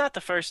 it's not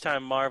the first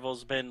time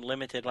Marvel's been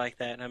limited like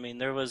that. I mean,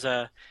 they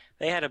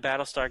had a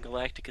Battlestar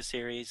Galactica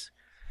series,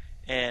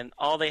 and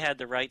all they had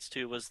the rights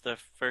to was the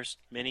first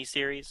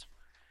miniseries,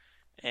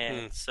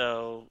 and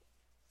so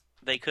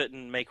they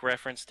couldn't make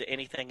reference to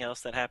anything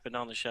else that happened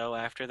on the show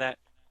after that.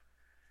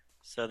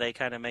 So they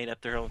kind of made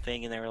up their own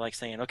thing, and they were like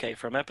saying, okay,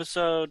 from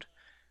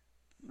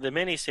the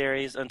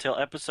miniseries until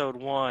episode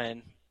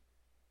 1,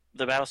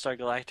 the Battlestar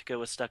Galactica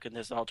was stuck in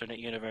this alternate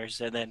universe,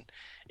 and then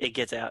it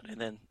gets out, and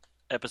then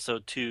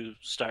episode 2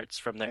 starts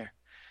from there.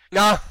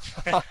 No.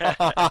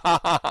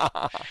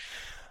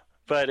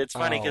 But it's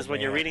funny Oh because when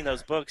you're man. reading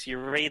those books, you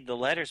read the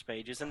letters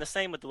pages, and the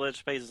same with the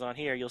letters pages on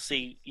here. You'll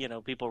see,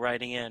 people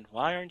writing in,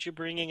 "Why aren't you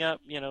bringing up,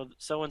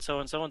 so and so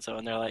and so and so?"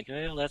 And they're like,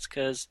 "Well, that's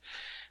because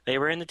they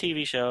were in the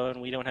TV show,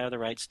 and we don't have the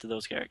rights to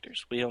those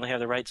characters. We only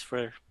have the rights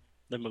for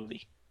the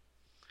movie."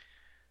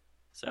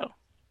 So,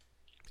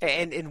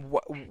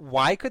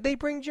 Why could they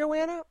bring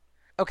Joanna?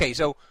 Okay,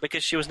 so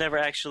because she was never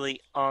actually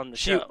on the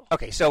show.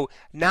 okay, so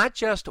not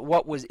just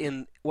what was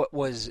in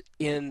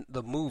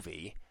the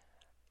movie.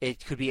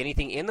 It could be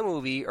anything in the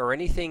movie or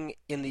anything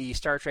in the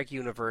Star Trek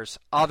universe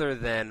other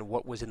than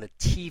what was in the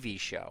TV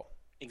show.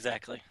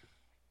 Exactly.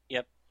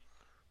 Yep.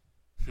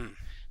 Hmm.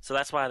 So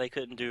that's why they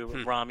couldn't do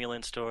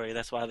Romulan story.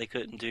 That's why they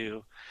couldn't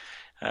do,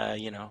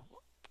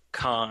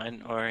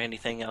 Khan or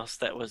anything else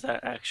that was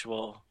that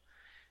actual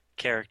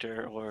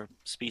character or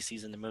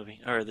species in the movie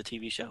or the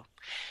TV show.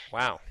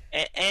 Wow.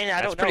 And I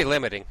That's don't know. pretty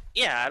limiting.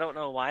 Yeah, I don't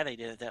know why they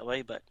did it that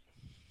way, but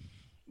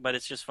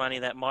it's just funny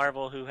that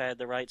Marvel, who had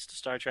the rights to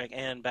Star Trek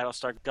and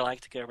Battlestar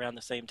Galactica around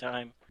the same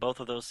time, both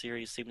of those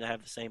series seem to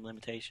have the same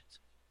limitations.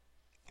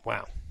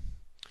 Wow.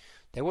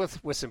 They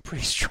went with some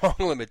pretty strong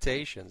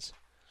limitations.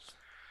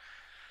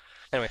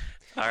 Anyway,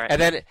 All right.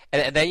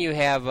 and then you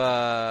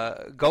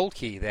have Gold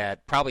Key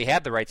that probably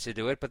had the rights to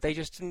do it, but they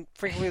just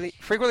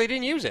frequently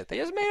didn't use it. They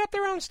just made up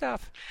their own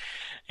stuff.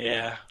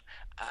 Yeah.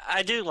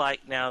 I do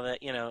like now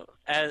that,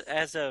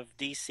 as of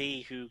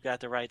DC, who got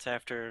the rights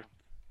after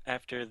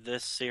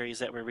this series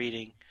that we're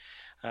reading,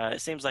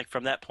 it seems like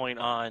from that point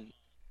on,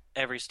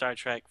 every Star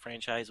Trek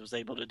franchise was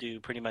able to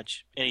do pretty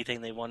much anything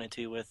they wanted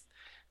to with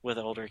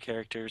older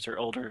characters or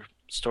older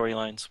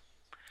storylines.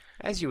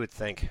 As you would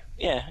think.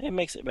 Yeah, it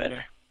makes it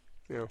better.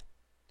 Yeah.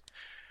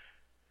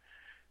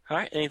 All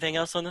right, anything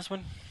else on this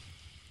one?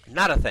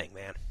 Not a thing,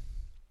 man.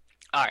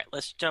 All right,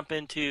 let's jump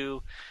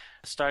into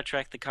Star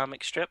Trek the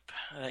comic strip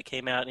that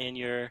came out in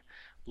your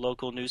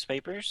local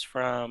newspapers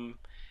from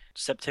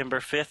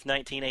September 5th,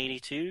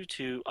 1982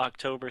 to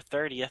October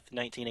 30th,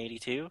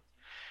 1982.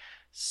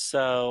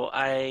 So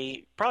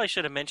I probably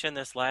should have mentioned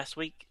this last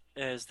week,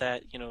 is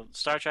that,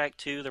 Star Trek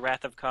II, The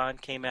Wrath of Khan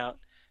came out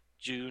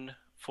June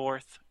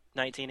 4th,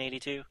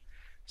 1982.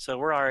 So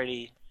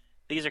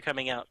these are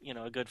coming out,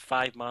 a good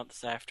 5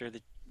 months after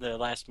the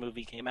last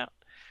movie came out.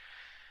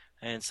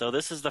 And so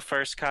this is the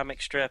first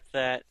comic strip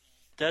that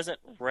doesn't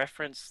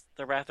reference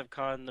The Wrath of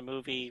Khan, the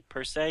movie,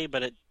 per se,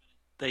 but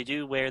they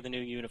do wear the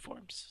new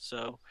uniforms.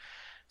 So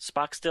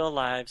Spock's still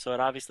alive, so it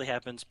obviously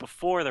happens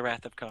before The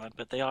Wrath of Khan,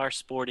 but they are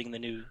sporting the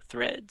new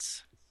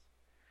threads.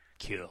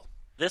 Cool.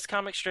 This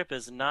comic strip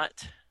is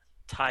not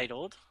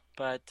titled,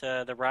 but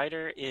the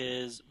writer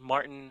is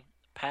Martin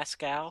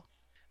Pascal,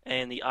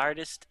 and the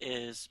artist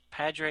is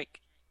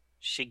Patrick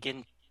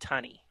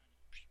Shigintani.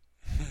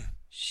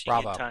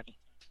 Bravo. Shigintani.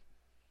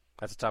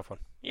 That's a tough one.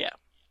 Yeah.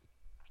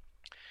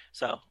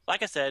 So,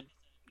 like I said,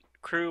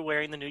 crew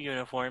wearing the new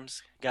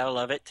uniforms. Gotta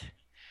love it.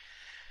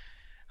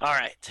 All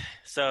right.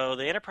 So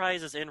the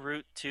Enterprise is en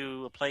route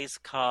to a place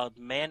called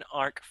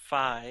Manark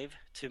 5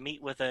 to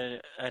meet with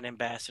an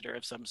ambassador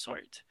of some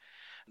sort.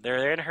 They're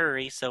there in a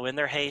hurry, so in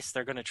their haste,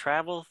 they're going to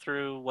travel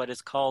through what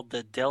is called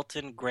the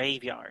Deltan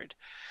Graveyard.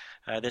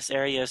 This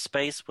area of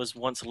space was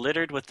once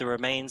littered with the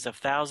remains of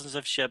thousands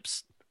of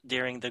ships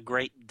during the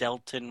Great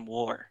Deltan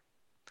War,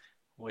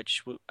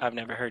 which I've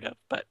never heard of,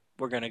 but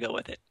we're going to go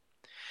with it.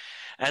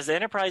 As the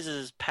Enterprise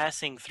is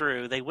passing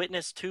through, they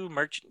witness two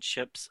merchant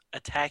ships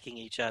attacking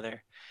each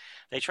other.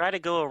 They try to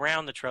go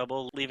around the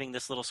trouble, leaving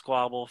this little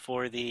squabble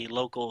for the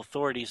local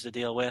authorities to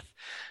deal with,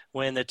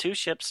 when the two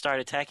ships start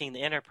attacking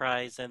the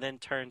Enterprise and then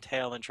turn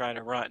tail and try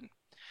to run.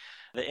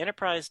 The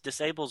Enterprise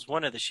disables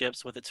one of the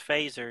ships with its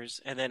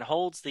phasers and then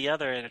holds the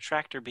other in a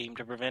tractor beam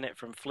to prevent it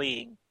from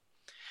fleeing.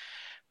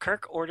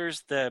 Kirk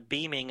orders the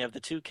beaming of the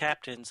two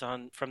captains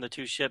from the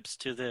two ships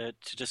to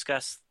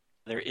discuss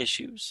their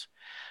issues.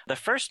 The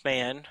first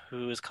man,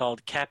 who is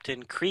called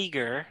Captain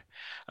Krieger,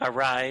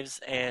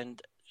 arrives,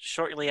 and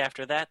shortly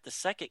after that, the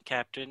second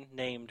captain,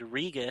 named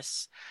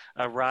Regis,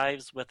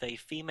 arrives with a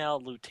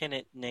female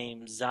lieutenant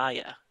named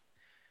Zaya,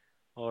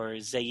 or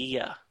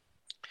Zaya.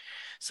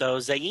 So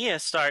Zaya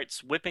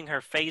starts whipping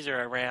her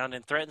phaser around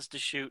and threatens to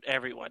shoot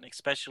everyone,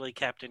 especially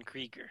Captain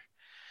Krieger.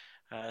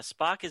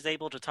 Spock is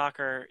able to talk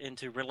her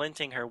into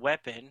relenting her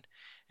weapon,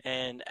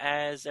 and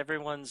as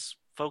everyone's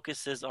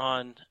focus is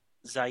on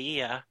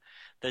Zaya,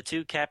 the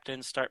two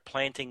captains start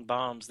planting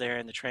bombs there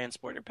in the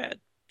transporter pad.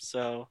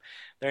 So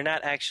they're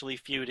not actually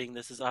feuding.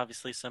 This is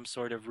obviously some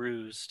sort of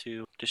ruse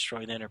to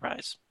destroy the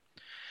Enterprise.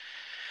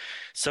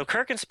 So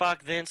Kirk and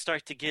Spock then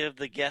start to give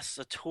the guests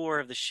a tour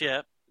of the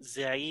ship.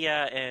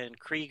 Zaya and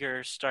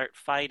Krieger start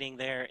fighting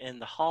there in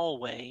the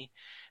hallway,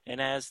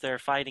 and as they're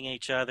fighting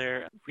each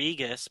other,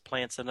 Regis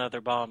plants another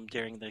bomb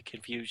during the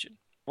confusion.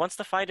 Once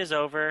the fight is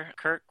over,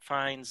 Kirk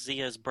finds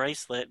Zaya's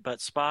bracelet, but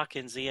Spock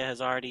and Zaya has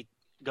already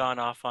gone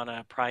off on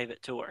a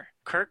private tour.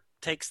 Kirk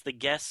takes the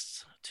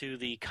guests to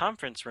the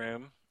conference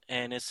room,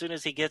 and as soon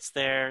as he gets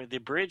there, the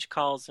bridge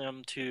calls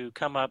him to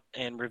come up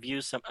and review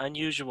some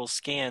unusual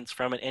scans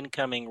from an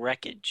incoming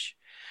wreckage.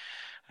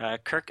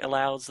 Kirk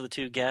allows the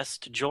two guests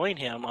to join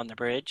him on the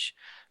bridge.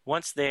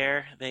 Once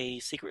there, they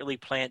secretly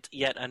plant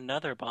yet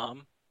another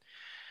bomb.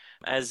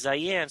 As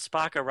Zaya and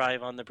Spock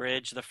arrive on the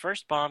bridge, the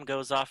first bomb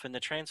goes off in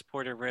the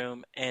transporter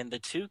room, and the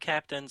two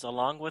captains,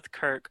 along with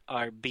Kirk,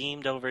 are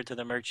beamed over to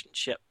the merchant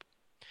ship.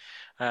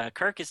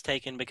 Kirk is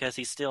taken because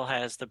he still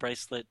has the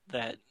bracelet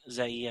that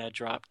Zaya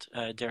dropped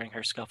during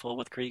her scuffle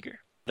with Krieger.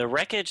 The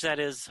wreckage that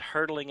is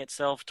hurtling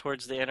itself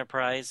towards the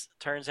Enterprise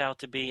turns out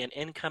to be an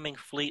incoming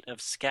fleet of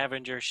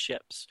scavenger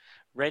ships,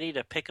 ready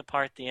to pick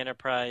apart the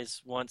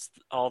Enterprise once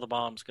all the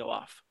bombs go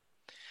off.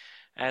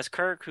 As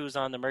Kirk, who's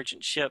on the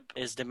merchant ship,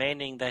 is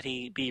demanding that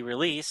he be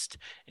released,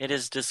 it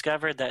is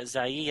discovered that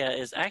Zaya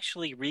is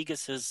actually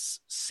Regis's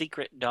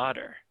secret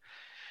daughter.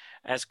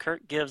 As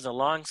Kirk gives a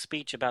long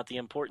speech about the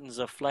importance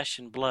of flesh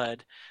and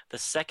blood, the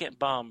second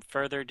bomb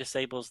further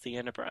disables the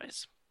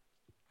Enterprise.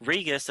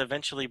 Regis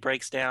eventually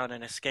breaks down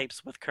and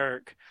escapes with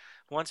Kirk.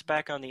 Once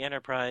back on the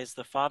Enterprise,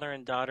 the father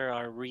and daughter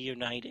are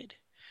reunited.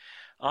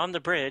 On the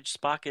bridge,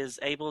 Spock is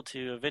able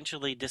to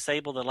eventually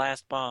disable the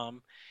last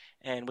bomb,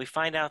 and we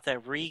find out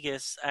that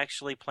Regis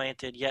actually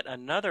planted yet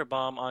another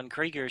bomb on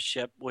Krieger's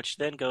ship, which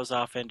then goes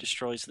off and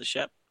destroys the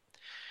ship.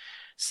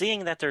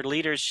 Seeing that their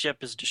leader's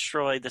ship is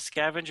destroyed, the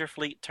scavenger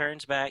fleet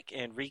turns back,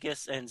 and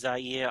Regis and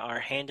Zaya are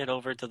handed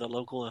over to the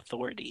local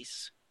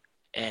authorities.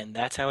 And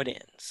that's how it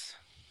ends.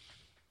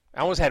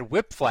 I almost had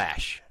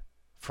whiplash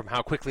from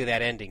how quickly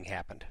that ending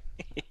happened.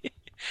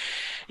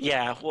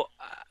 Yeah, well,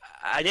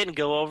 I didn't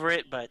go over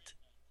it, but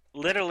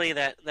literally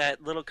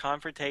that little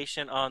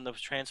confrontation on the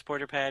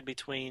transporter pad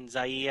between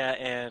Zaya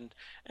and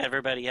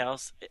everybody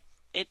else,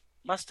 it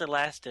must have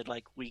lasted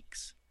like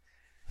weeks.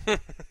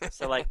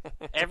 So like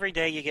every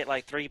day you get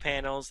like 3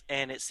 panels,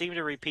 and it seemed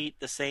to repeat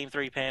the same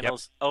 3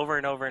 panels over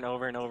and over and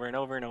over and over and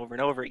over and over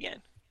and over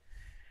again.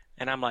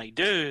 And I'm like,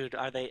 dude,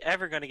 are they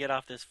ever going to get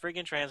off this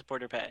friggin'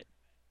 transporter pad?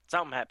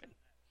 Something happened.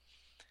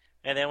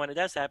 And then when it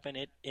does happen,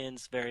 it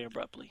ends very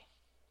abruptly.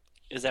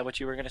 Is that what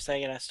you were going to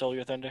say, and I stole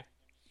your thunder?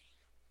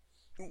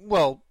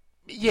 Well,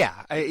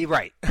 yeah,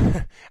 right.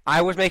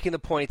 I was making the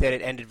point that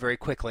it ended very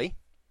quickly,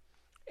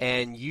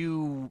 and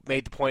you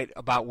made the point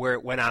about where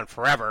it went on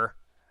forever,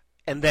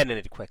 and then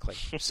ended quickly.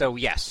 So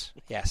yes.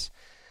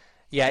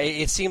 Yeah,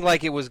 it seemed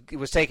like it was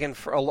taking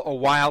for a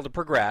while to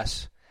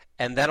progress,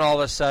 and then all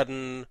of a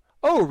sudden,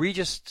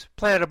 Regis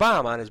planted a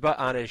bomb on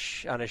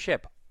his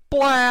ship.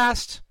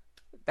 Blast!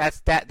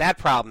 That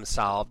problem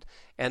solved.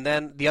 And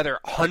then the other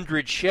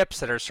 100 ships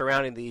that are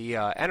surrounding the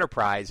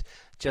Enterprise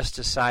just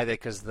decide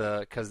that because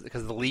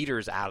the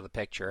leader's out of the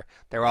picture,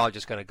 they're all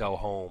just going to go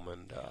home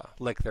and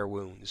lick their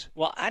wounds.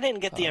 Well, I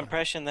didn't get the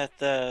impression that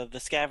the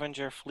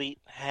scavenger fleet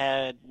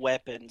had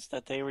weapons,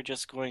 that they were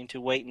just going to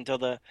wait until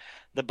the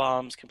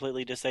bombs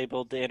completely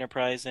disabled the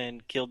Enterprise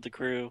and killed the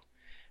crew,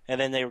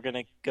 and then they were going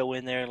to go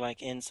in there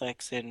like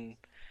insects and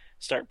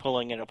start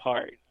pulling it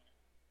apart.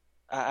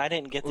 I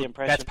didn't get the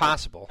impression... That's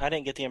possible. I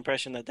didn't get the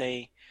impression that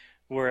they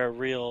were a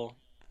real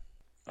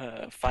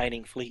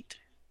fighting fleet.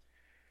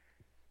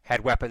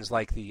 Had weapons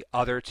like the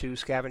other 2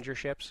 scavenger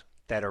ships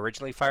that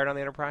originally fired on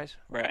the Enterprise?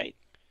 Right,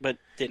 but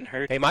didn't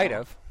hurt. They might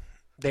have.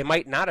 They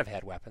might not have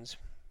had weapons.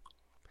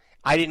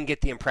 I didn't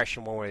get the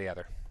impression one way or the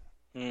other.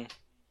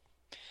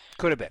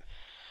 Could have been.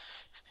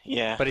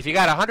 Yeah. But if you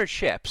got 100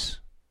 ships,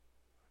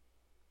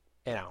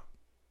 I don't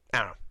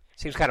know.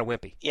 Seems kind of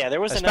wimpy. Yeah, there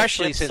was enough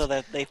ships so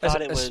that they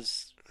thought it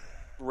was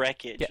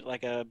wreckage,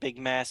 like a big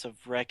mass of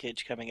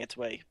wreckage coming its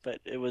way, but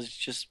it was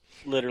just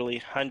literally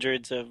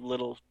hundreds of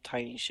little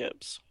tiny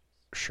ships.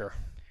 Sure.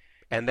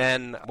 And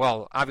then,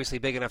 well, obviously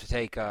big enough to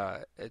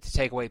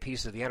take away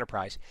pieces of the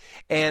Enterprise.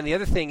 And the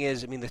other thing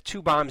is, I mean, the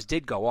 2 bombs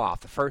did go off,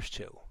 the first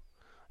 2.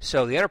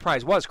 So the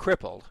Enterprise was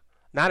crippled.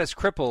 Not as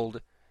crippled.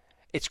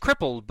 It's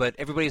crippled, but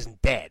everybody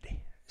isn't dead.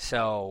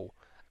 So,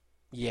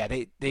 yeah,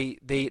 they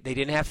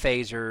didn't have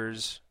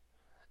phasers.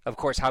 Of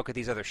course, how could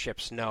these other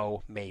ships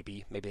know?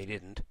 Maybe they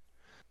didn't.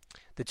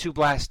 The 2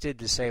 blasts did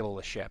disable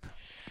the ship.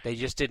 They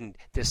just didn't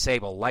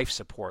disable life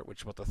support,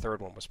 which is what the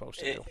third one was supposed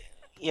to do.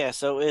 Yeah,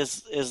 so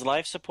is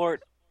life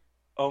support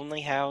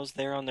only housed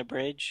there on the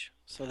bridge,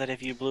 so that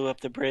if you blew up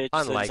the bridge,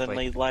 Unlikely.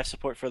 suddenly life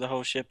support for the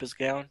whole ship is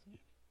down?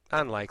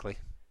 Unlikely.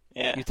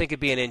 Yeah. You'd think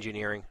it'd be in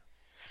engineering.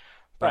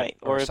 Right,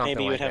 or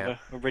maybe you would like have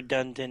a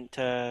redundant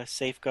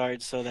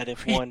safeguard so that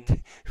if one...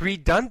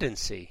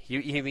 Redundancy?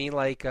 You mean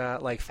like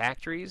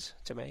factories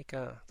to make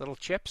little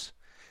chips?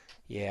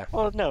 Yeah.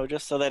 Well, no,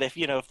 just so that if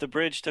the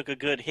bridge took a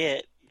good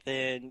hit,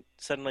 then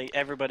suddenly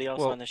everybody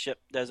else on the ship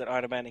doesn't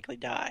automatically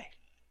die.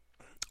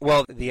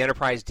 Well, the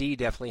Enterprise D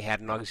definitely had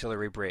an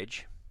auxiliary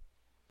bridge.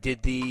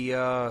 Did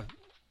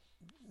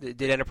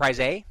Enterprise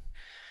A?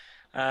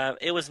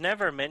 It was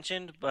never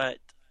mentioned, but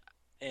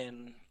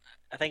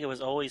I think it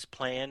was always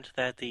planned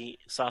that the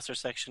saucer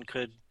section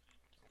could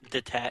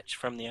detach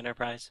from the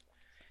Enterprise.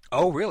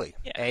 Oh, really?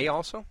 Yeah. A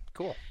also?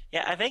 Cool.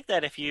 Yeah, I think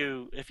that if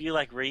you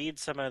like read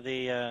some of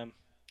the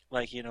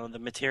the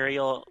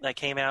material that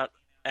came out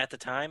at the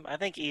time. I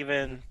think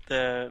even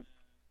the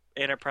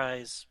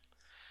Enterprise,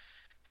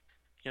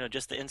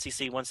 just the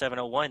NCC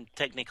 1701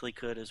 technically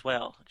could as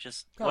well.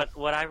 Just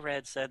what I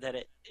read said that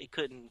it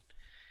couldn't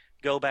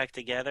go back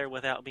together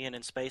without being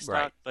in space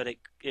dock, but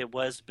it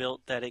was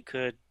built that it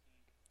could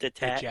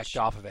detach. Eject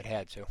off of it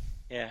had to.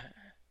 Yeah.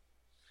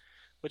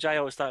 Which I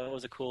always thought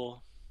was a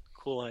cool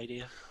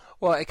idea.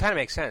 Well, it kind of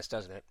makes sense,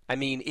 doesn't it? I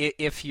mean,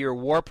 if your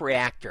warp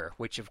reactor,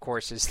 which of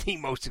course is the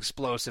most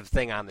explosive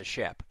thing on the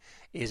ship,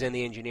 is in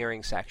the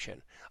engineering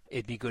section,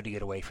 it'd be good to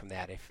get away from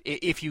that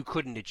if you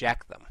couldn't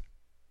eject them.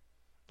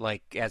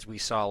 Like, as we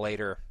saw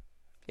later,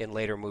 in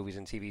later movies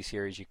and TV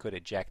series, you could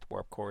eject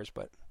warp cores,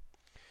 but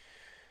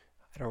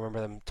I don't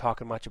remember them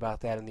talking much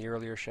about that in the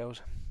earlier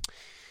shows.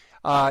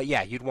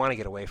 Yeah, you'd want to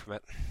get away from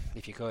it,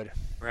 if you could.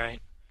 Right.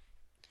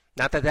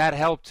 Not that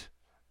helped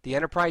the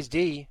Enterprise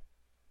D,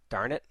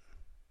 darn it.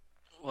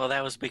 Well,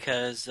 that was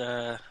because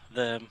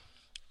the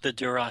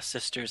Duras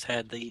sisters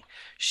had the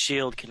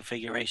shield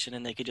configuration,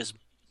 and they could just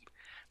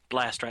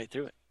blast right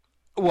through it.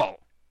 Well,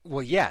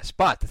 yes,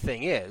 but the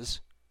thing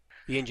is,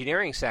 the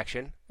engineering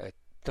section,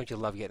 don't you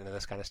love getting into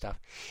this kind of stuff?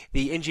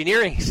 The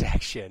engineering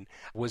section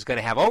was going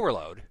to have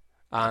overload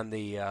on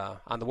the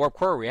warp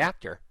core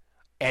reactor,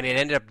 and it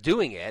ended up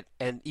doing it.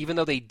 And even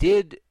though they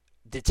did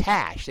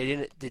detach, they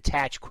didn't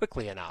detach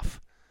quickly enough.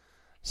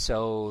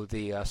 So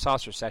the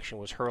saucer section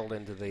was hurled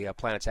into the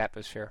planet's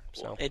atmosphere.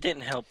 So it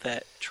didn't help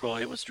that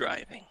Troy was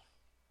driving.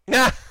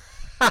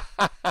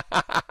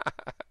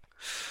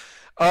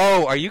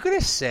 Oh, are you going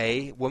to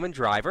say woman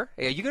driver?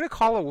 Are you going to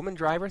call a woman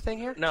driver thing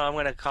here? No, I'm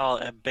going to call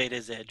it a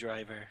Beta Z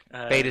driver.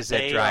 Beta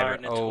Z driver.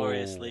 They are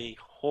notoriously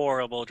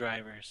horrible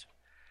drivers.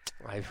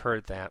 I've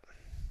heard that.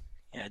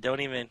 Yeah,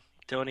 don't even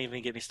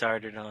get me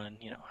started on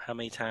how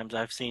many times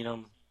I've seen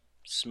them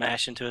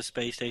smash into a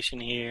space station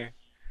here,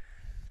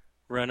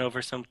 run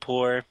over some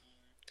poor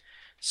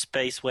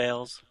space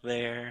whales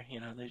there.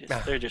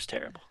 They're just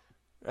terrible.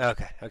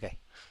 Okay.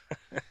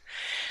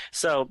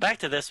 So back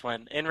to this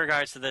one. In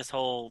regards to this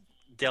whole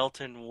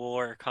Deltan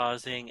War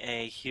causing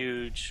a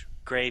huge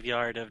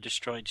graveyard of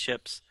destroyed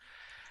ships.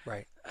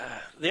 Right.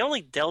 The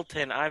only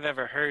Deltan I've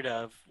ever heard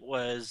of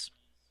was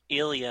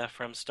Ilia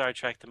from Star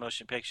Trek The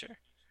Motion Picture.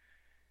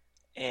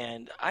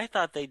 And I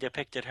thought they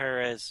depicted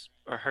her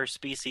her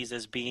species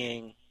as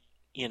being,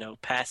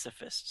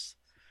 pacifists.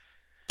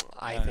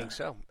 I think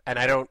so. And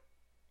I don't...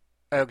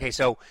 Okay,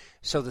 so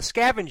the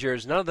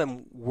scavengers, none of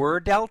them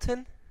were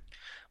Deltan?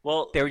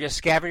 Well, they were just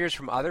scavengers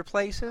from other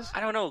places?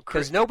 I don't know.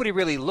 Because nobody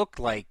really looked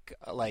like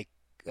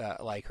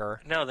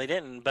her. No, they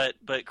didn't.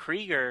 But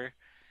Krieger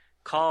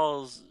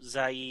calls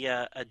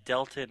Zaya a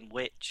Deltan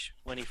witch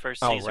when he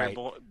first sees her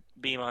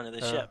beam onto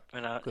the ship.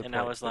 And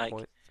I was like,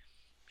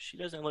 she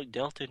doesn't look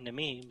Deltan to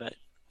me, but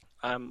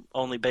I'm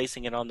only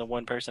basing it on the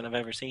one person I've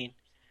ever seen.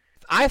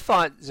 I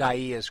thought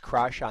Zaya's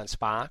crush on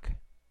Spock,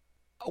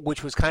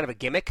 which was kind of a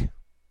gimmick,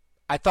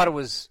 I thought it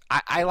was...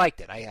 I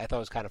liked it. I thought it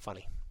was kind of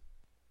funny.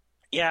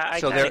 Yeah,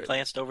 I kind of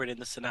glanced over it in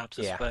the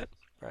synopsis, but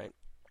right.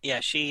 Yeah,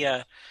 she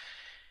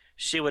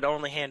would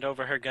only hand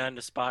over her gun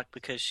to Spock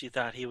because she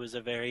thought he was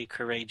a very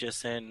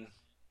courageous and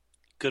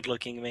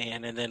good-looking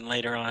man, and then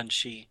later on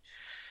she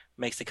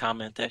makes the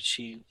comment that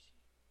she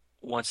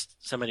wants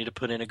somebody to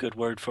put in a good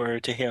word for her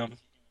to him.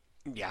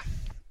 Yeah.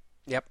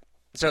 Yep.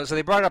 So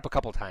they brought it up a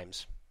couple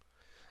times,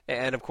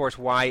 and of course,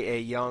 why a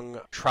young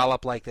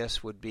trollop like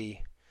this would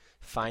be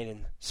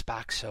finding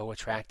Spock so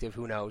attractive,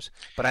 who knows?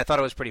 But I thought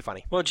it was pretty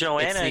funny. Well,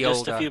 Joanna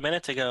just a few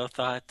minutes ago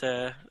thought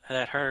that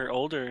her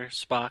older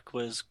Spock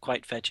was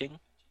quite fetching.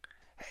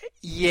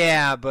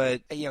 Yeah,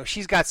 but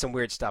she's got some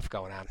weird stuff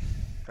going on.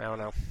 I don't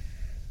know.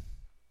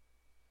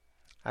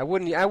 I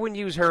wouldn't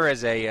use her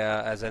as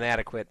an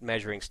adequate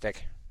measuring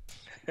stick.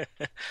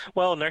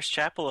 Well, Nurse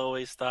Chapel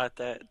always thought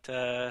that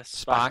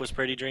Spock was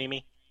pretty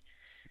dreamy.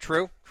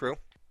 True.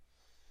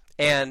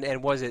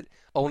 And was it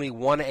only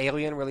one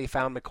alien really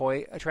found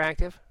McCoy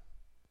attractive?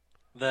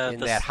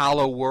 That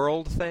hollow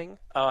world thing?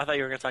 Oh, I thought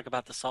you were going to talk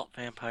about the salt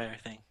vampire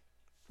thing.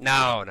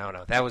 No.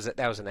 That was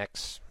an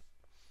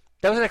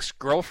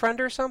ex-girlfriend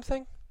or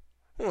something?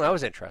 That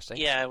was interesting.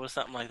 Yeah, it was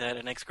something like that,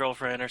 an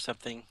ex-girlfriend or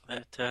something.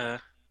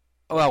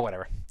 Well,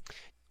 whatever.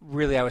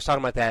 Really, I was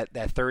talking about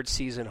that third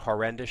season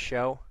horrendous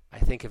show. I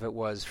think if it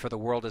was For the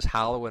World is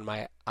Hollow and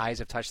My Eyes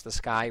Have Touched the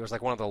Sky, it was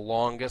like one of the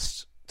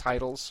longest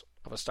titles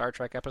of a Star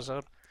Trek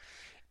episode.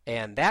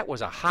 And that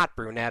was a hot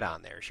brunette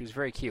on there. She was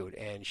very cute,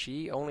 and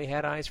she only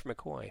had eyes for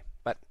McCoy.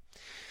 But,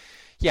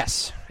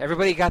 yes,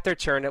 everybody got their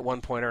turn at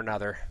one point or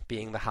another,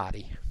 being the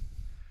hottie.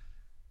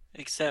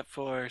 Except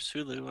for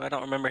Sulu. I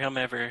don't remember him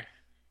ever.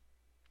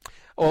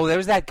 Oh, there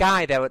was that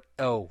guy that would...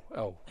 I'm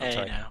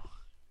sorry.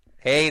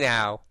 Hey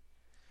now.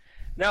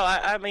 No,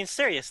 I mean,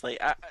 seriously.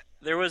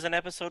 There was an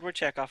episode where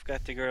Chekhov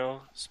got the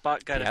girl.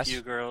 Spock got a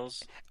few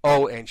girls.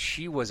 Oh, and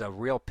she was a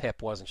real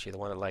pip, wasn't she? The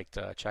one that liked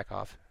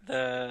Chekhov.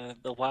 The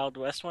Wild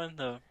West one?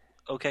 The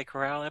OK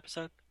Corral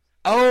episode?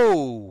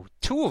 Oh,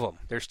 two of them.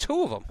 There's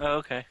two of them. Oh,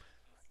 okay.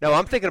 No,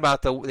 I'm thinking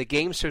about the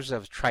Gamesters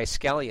of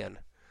Triskelion,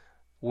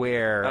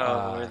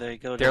 where they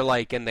go they're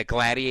like in the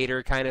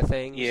gladiator kind of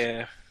things.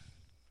 Yeah.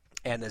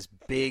 and this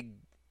big,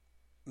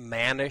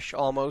 mannish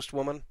almost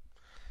woman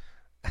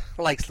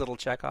likes little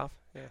Chekhov.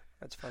 Yeah,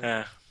 that's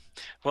funny.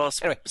 Well,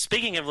 Anyway.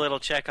 Speaking of little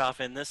Chekhov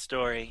in this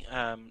story,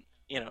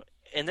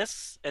 in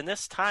this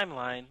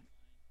timeline,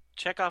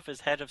 Chekhov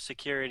is head of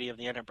security of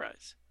the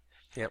Enterprise.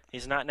 Yep.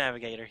 He's not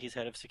navigator. He's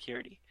head of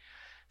security.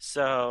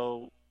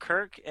 So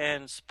Kirk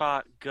and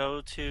Spock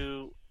go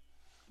to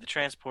the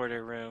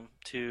transporter room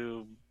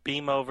to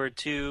beam over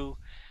two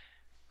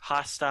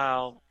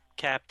hostile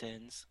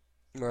captains.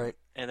 Right.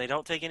 And they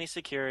don't take any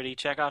security.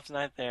 Chekhov's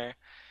not there.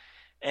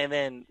 And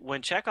then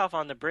when Chekhov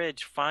on the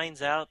bridge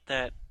finds out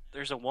that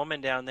there's a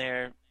woman down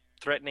there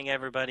threatening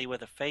everybody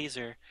with a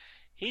phaser,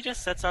 he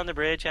just sits on the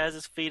bridge, has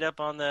his feet up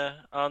on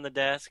the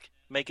desk,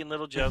 making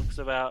little jokes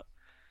about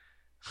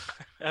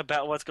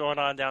what's going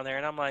on down there.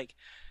 And I'm like,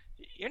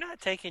 you're not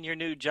taking your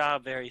new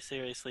job very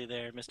seriously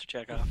there, Mr.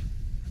 Chekhov.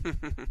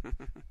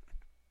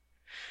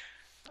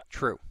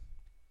 True.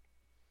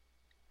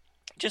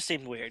 Just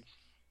seemed weird.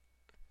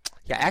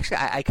 Yeah, actually,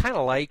 I kind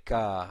of like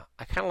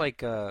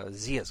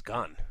Zia's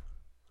gun.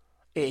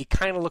 It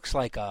kind of looks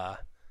like a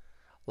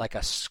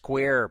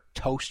square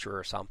toaster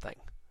or something,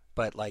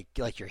 but like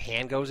your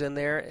hand goes in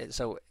there.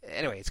 So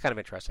anyway, it's kind of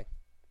interesting.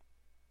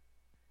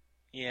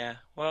 Yeah.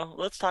 Well,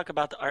 let's talk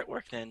about the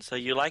artwork then. So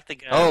you like the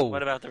gun? Oh,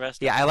 what about the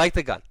rest? Yeah, I like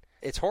the gun.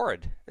 It's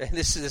horrid.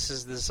 This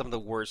is some of the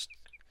worst.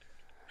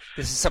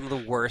 This is some of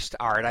the worst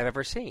art I've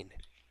ever seen.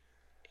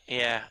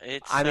 Yeah,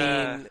 it's. I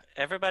mean,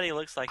 everybody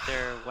looks like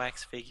they're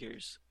wax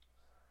figures.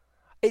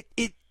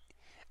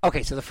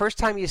 Okay, so the first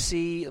time you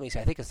see, let me see,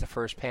 I think it's the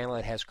first panel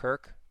that has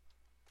Kirk.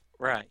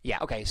 Right. Yeah.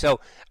 Okay.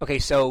 So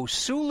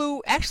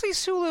Sulu,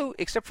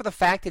 except for the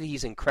fact that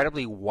he's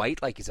incredibly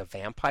white, like he's a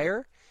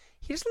vampire,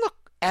 he doesn't look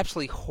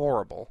absolutely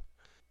horrible.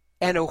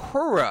 And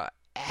Uhura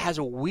has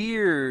a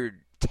weird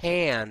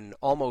tan,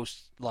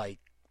 almost like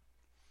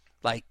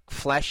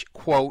flesh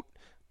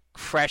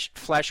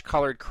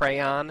colored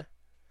crayon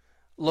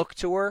look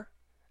to her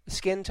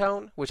skin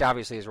tone, which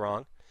obviously is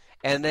wrong.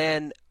 And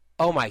then,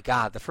 oh my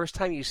God, the first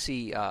time you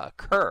see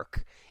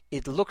Kirk,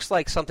 it looks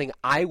like something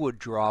I would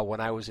draw when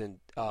I was in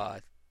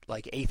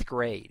like 8th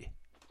grade.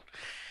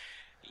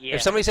 Yeah.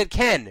 If somebody said,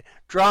 Ken,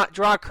 draw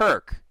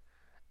Kirk,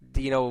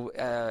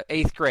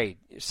 8th grade,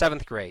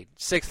 7th grade,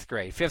 6th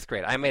grade, 5th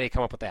grade, I made it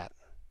come up with that.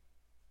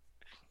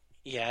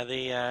 Yeah,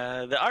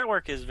 the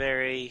artwork is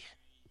very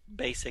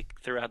basic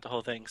throughout the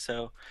whole thing.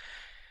 So,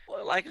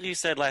 like you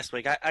said last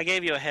week, I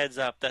gave you a heads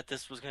up that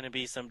this was going to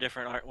be some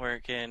different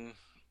artwork, and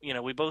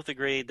we both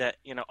agreed that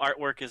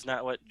artwork is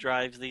not what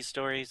drives these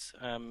stories.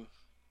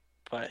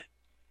 But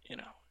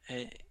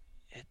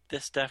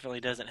this definitely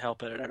doesn't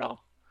help it at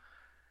all.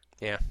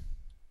 Yeah.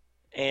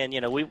 And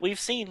we've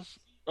seen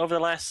over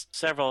the last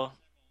several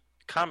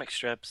comic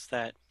strips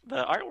that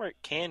the artwork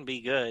can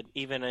be good,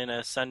 even in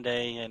a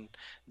Sunday and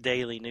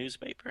daily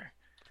newspaper.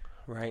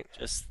 Right.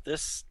 Just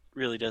this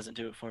really doesn't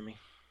do it for me.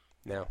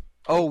 No.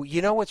 Oh,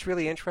 you know what's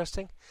really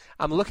interesting?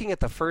 I'm looking at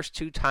the first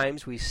 2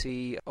 times we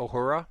see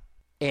Uhura,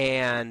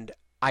 and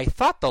I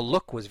thought the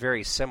look was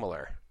very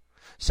similar.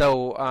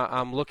 So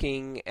I'm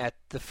looking at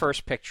the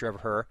first picture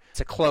of her. It's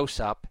a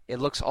close-up. It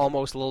looks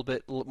almost a little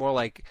bit more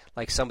like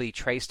somebody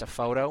traced a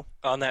photo.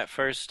 On that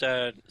first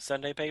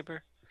Sunday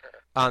paper?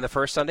 On the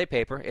first Sunday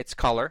paper, it's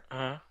color.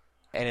 Uh-huh.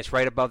 And it's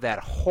right above that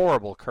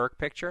horrible Kirk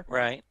picture.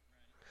 Right.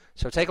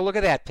 So take a look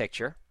at that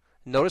picture.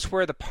 Notice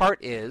where the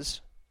part is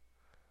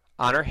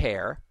on her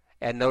hair,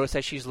 and notice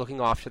that she's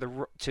looking off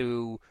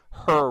to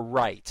her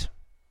right.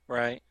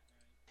 Right.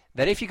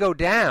 Then if you go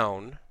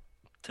down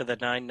to the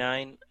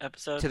 9/9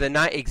 episode, to the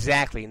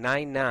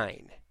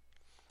 9/9,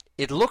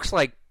 it looks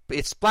like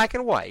it's black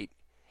and white.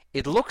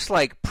 It looks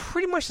like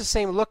pretty much the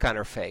same look on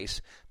her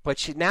face,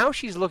 but now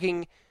she's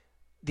looking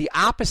the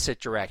opposite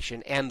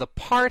direction, and the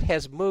part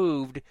has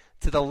moved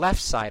to the left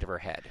side of her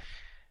head.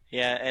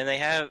 Yeah, and they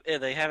have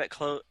it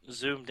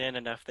zoomed in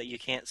enough that you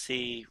can't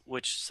see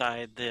which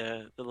side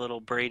the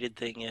little braided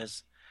thing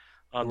is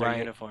on their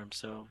uniform.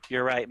 So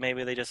you're right.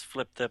 Maybe they just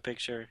flipped the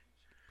picture.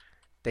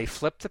 They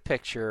flipped the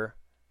picture,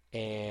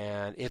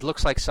 and it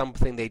looks like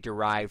something they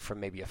derived from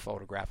maybe a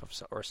photograph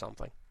or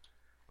something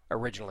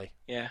originally.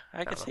 Yeah,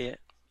 I could see it.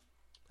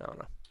 I don't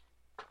know.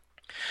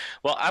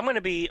 Well, I'm going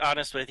to be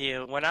honest with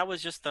you. When I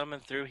was just thumbing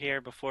through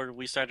here before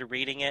we started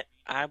reading it,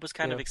 I was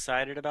kind of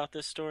excited about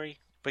this story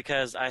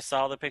because I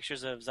saw the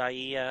pictures of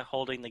Zaya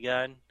holding the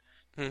gun,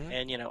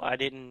 and I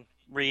didn't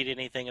read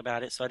anything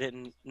about it, so I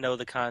didn't know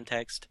the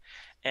context.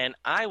 And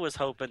I was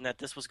hoping that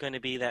this was going to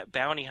be that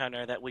bounty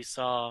hunter that we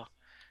saw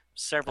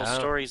several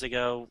stories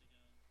ago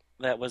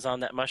that was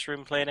on that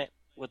mushroom planet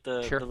with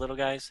the little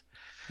guys.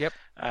 Yep.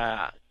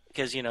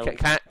 Because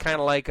kind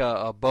of like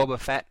a Boba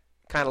Fett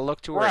kind of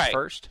look to her at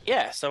first.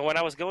 Yeah. So when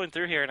I was going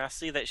through here and I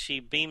see that she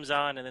beams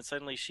on, and then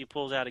suddenly she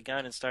pulls out a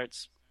gun and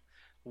starts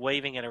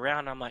waving it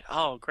around, I'm like,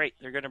 oh great,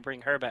 they're going to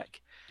bring her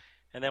back.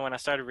 And then when I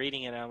started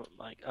reading it, I'm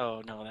like,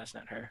 oh no, that's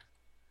not her.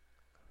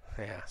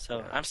 Yeah.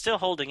 So I'm still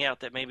holding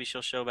out that maybe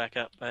she'll show back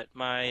up, but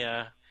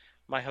my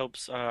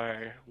hopes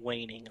are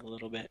waning a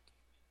little bit.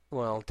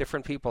 Well,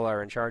 different people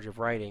are in charge of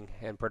writing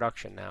and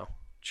production now.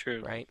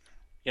 True. Right?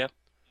 Yep.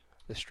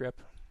 The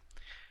strip.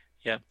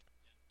 Yep.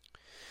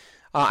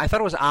 I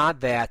thought it was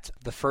odd that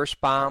the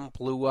first bomb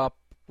blew up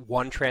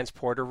one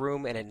transporter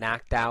room and it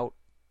knocked out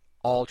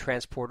all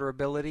transporter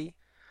ability.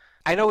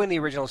 I know in the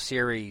original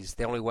series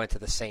they only went to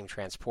the same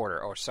transporter,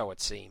 or so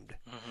it seemed.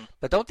 Mm-hmm.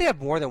 But don't they have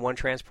more than one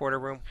transporter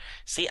room?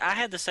 See, I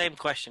had the same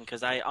question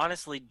because I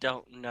honestly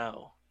don't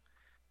know.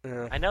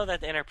 Uh, I know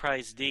that the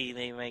Enterprise D,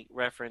 they make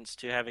reference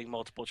to having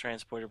multiple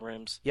transporter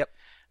rooms. Yep.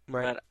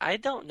 Right. But I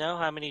don't know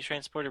how many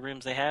transporter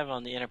rooms they have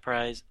on the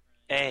Enterprise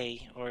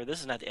A, or this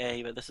is not the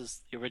A, but this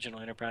is the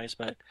original Enterprise,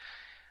 but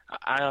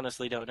I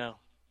honestly don't know.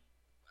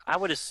 I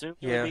would assume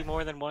there would be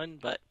more than one,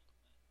 but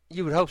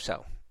you would hope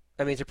so.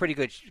 I mean, it's a pretty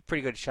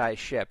good size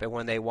ship, and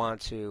when they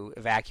want to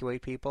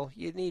evacuate people,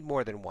 you need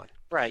more than one.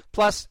 right.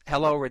 Plus,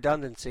 hello,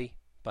 redundancy,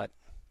 but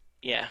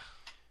Yeah.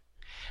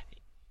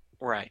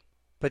 Right.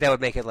 that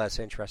would make it less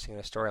interesting in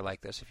a story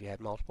like this if you had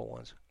multiple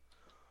ones.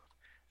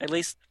 At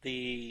least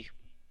the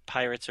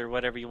pirates, or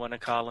whatever you want to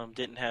call them,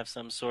 didn't have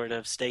some sort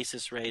of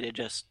stasis ray to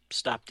just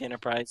stop the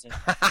Enterprise and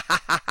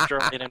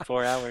destroy it in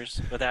 4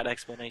 hours without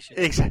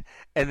explanation.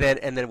 And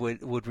then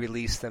would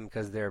release them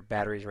because their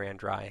batteries ran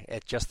dry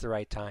at just the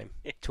right time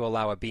to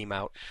allow a beam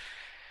out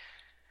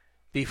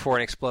before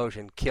an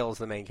explosion kills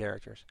the main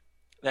characters.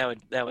 That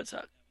would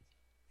suck.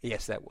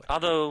 Yes, that would.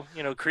 Although,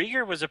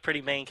 Krieger was a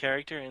pretty main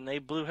character, and they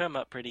blew him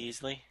up pretty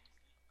easily.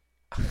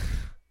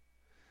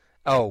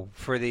 Oh,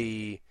 for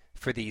the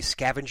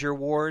Scavenger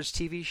Wars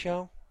TV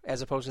show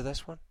as opposed to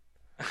this one?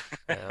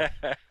 Yeah.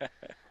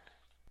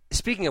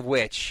 Speaking of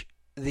which,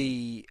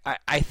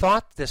 I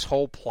thought this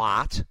whole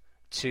plot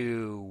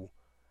to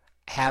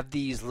have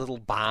these little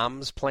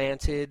bombs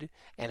planted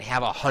and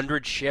have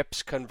 100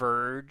 ships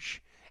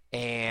converge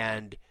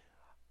and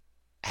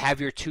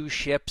have your two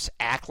ships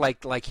act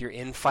like you're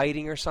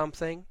infighting or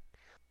something.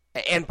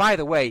 And by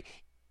the way,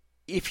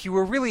 if you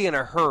were really in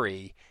a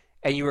hurry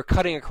and you were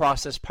cutting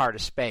across this part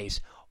of space,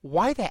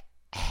 why the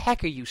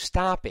heck are you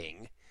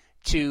stopping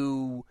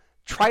to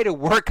try to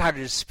work out a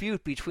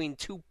dispute between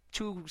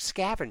two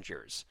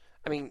scavengers?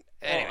 I mean,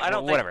 anyway, I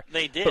don't whatever. think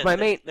they did. But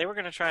they were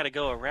going to try to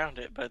go around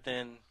it, but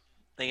then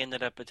they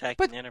ended up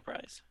attacking the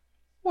Enterprise.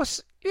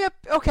 Yep.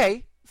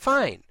 Okay.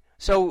 Fine.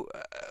 So,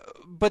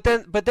 but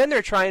then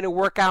they're trying to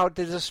work out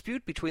the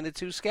dispute between the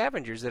two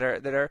scavengers that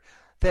are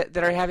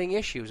having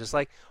issues. It's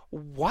like,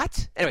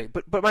 what? Anyway,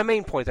 but my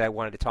main point that I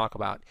wanted to talk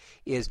about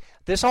is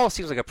this all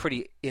seems like a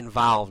pretty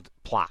involved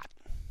plot.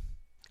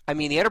 I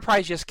mean, the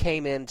Enterprise just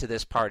came into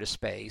this part of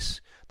space.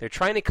 They're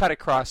trying to cut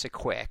across it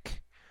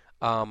quick.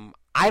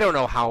 I don't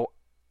know how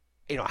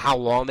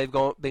long they've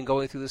been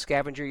going through the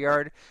scavenger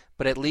yard,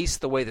 but at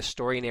least the way the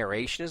story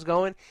narration is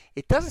going,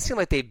 it doesn't seem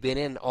like they've been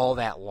in all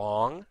that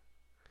long.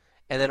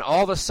 And then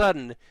all of a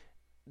sudden,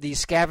 these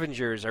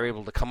scavengers are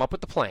able to come up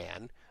with the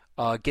plan,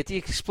 get the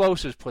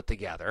explosives put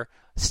together,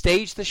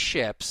 stage the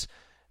ships,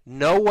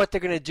 know what they're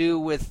going to do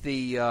with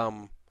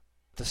the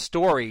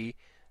story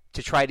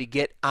to try to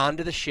get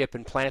onto the ship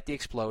and plant the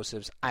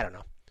explosives. I don't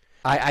know.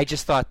 I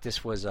just thought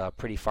this was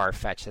pretty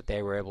far-fetched that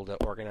they were able to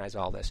organize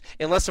all this.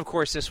 Unless, of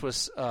course, this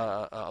was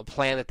a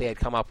plan that they had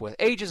come up with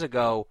ages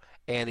ago,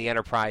 and the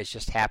Enterprise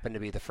just happened to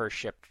be the first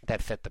ship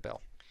that fit the bill.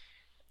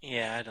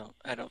 Yeah,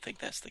 I don't think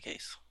that's the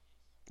case.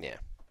 Yeah.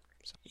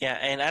 So. Yeah,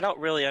 and I don't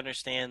really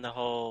understand the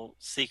whole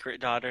secret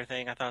daughter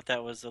thing. I thought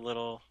that was a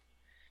little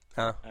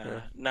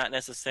not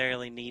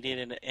necessarily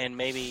needed, and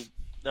maybe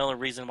the only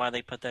reason why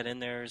they put that in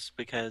there is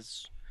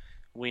because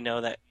we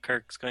know that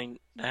Kirk's going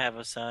to have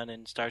a son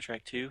in Star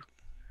Trek 2.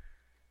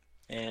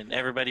 And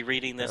everybody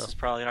reading this has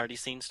probably already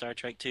seen Star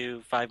Trek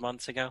 2 5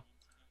 months ago.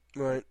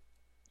 Right.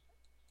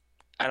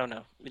 I don't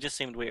know. It just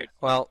seemed weird.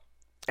 Well,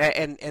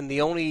 and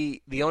the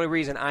only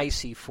reason I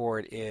see for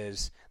it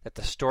is that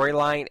the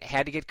storyline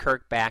had to get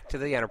Kirk back to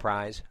the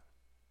Enterprise.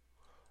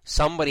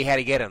 Somebody had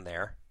to get him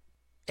there,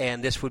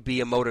 and this would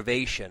be a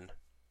motivation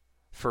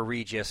for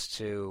Regis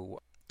to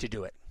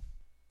do it.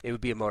 It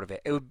would be a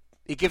motivation.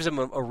 It gives him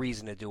a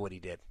reason to do what he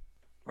did.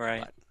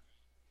 Right. But.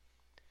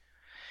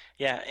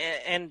 Yeah,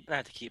 and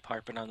not to keep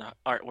harping on the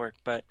artwork,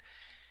 but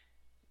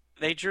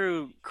they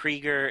drew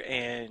Krieger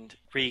and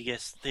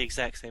Regis the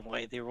exact same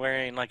way. They're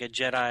wearing like a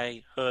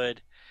Jedi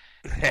hood,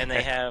 and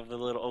they have the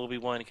little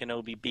Obi-Wan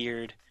Kenobi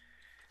beard.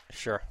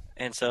 Sure.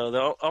 And so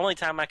the only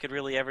time I could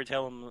really ever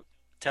tell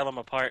them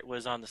apart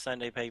was on the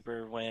Sunday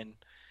paper when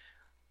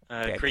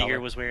Krieger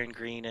was wearing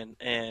green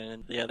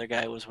and the other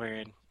guy was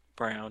wearing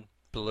brown.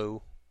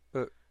 Blue.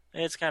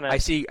 It's kind of. I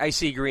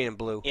see green and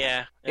blue.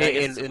 Yeah.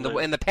 In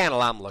the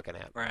panel I'm looking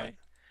at. Right.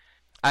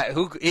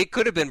 It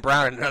could have been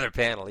brown in another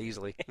panel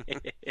easily.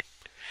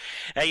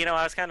 Hey,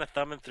 I was kind of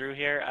thumbing through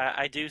here.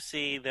 I do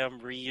see them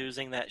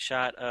reusing that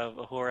shot of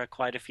Uhura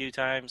quite a few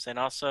times, and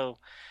also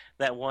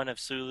that one of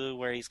Sulu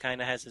where he's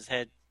kind of has his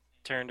head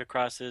turned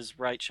across his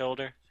right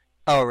shoulder.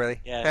 Oh,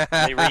 really? Yeah,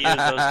 they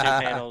reuse those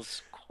two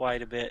panels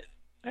quite a bit,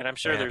 and I'm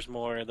sure there's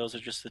more. Those are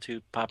just the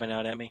two popping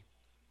out at me.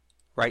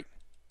 Right.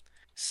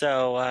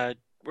 So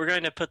we're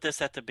going to put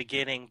this at the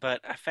beginning, but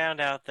I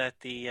found out that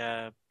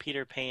the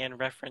Peter Pan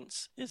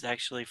reference is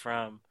actually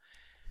from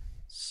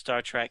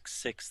Star Trek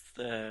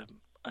 6th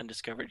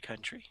undiscovered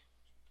country.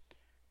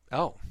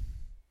 Oh.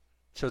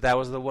 So that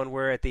was the one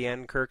where at the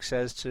end Kirk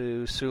says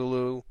to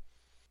Sulu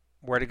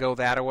where to go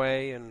that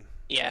way? And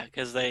Yeah,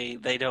 because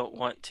they don't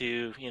want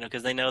to,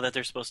 because they know that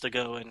they're supposed to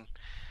go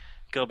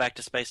back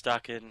to space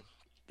dock and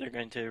they're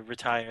going to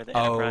retire the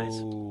Enterprise.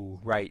 Oh,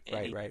 right.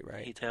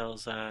 He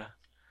tells, well,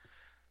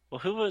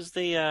 who was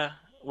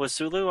was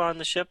Sulu on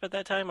the ship at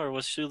that time, or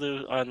was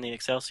Sulu on the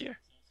Excelsior?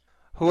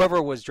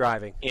 Whoever was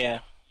driving. Yeah,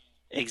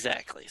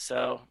 exactly.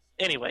 So,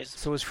 anyways.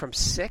 So it was from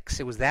 6?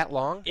 It was that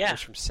long? Yeah. It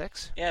was from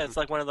 6? Yeah, it's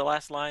like one of the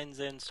last lines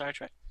in Star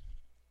Trek.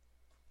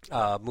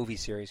 Movie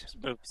series.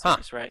 Movie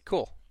series, right.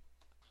 Cool.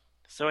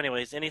 So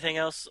anyways, anything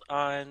else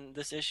on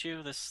this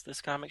issue, this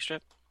comic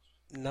strip?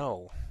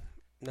 No,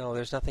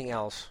 there's nothing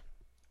else.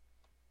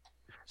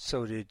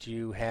 So did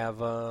you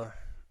have...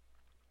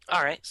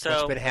 All right, so...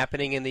 what's been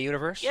happening in the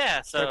universe?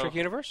 Yeah, Star Trek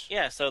universe?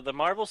 Yeah, so the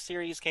Marvel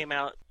series came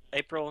out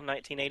April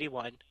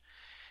 1981,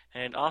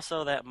 and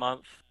also that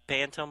month,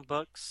 Bantam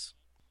Books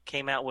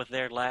came out with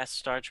their last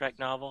Star Trek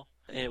novel.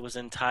 It was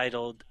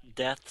entitled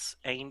Death's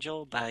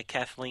Angel by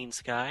Kathleen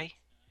Sky,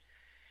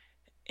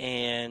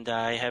 and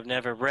I have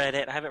never read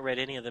it. I haven't read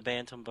any of the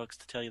Bantam books,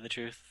 to tell you the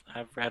truth.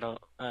 I've read all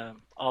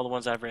the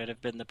ones I've read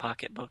have been the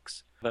pocket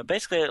books. But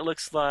basically, it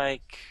looks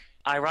like,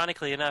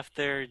 ironically enough,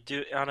 they're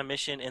on a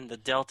mission in the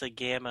Delta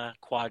Gamma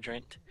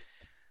Quadrant,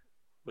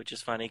 which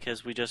is funny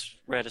because we just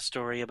read a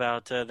story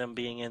about them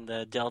being in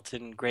the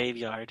Deltan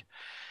Graveyard.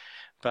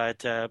 But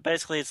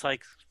basically, it's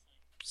like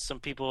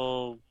some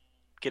people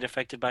get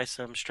affected by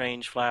some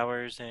strange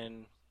flowers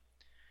and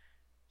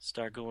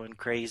start going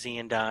crazy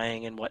and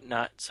dying and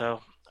whatnot.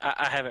 So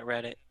I haven't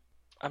read it.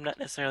 I'm not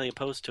necessarily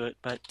opposed to it,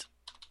 but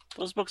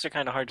those books are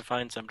kind of hard to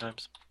find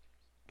sometimes.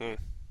 Mm.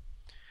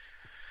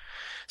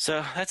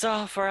 So that's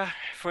all for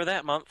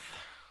that month.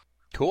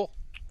 Cool.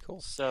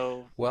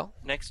 So well,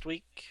 next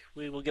week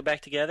we will get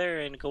back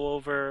together and go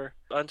over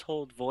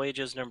Untold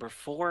Voyages number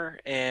 4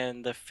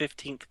 and the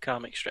 15th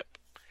comic strip,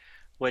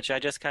 which I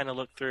just kind of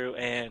looked through,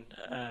 and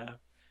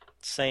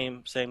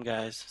same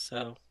guys.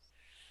 So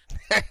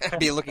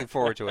be looking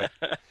forward to it.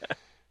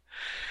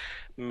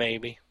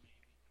 Maybe.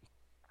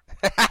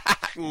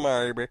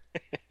 Maybe.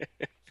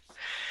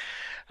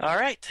 All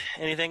right.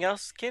 Anything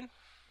else, Ken?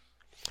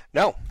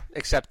 No,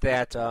 except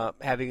that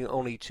having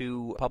only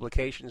 2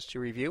 publications to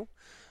review,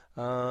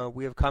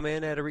 we have come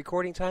in at a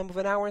recording time of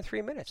 1 hour and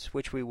 3 minutes,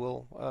 which we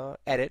will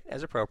edit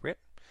as appropriate.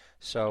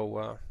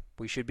 So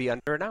we should be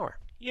under an hour.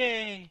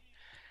 Yay!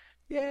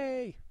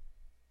 Yay!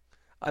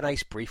 A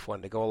nice brief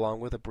one to go along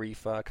with a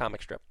brief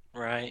comic strip.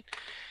 Right.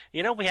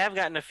 We have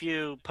gotten a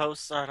few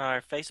posts on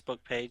our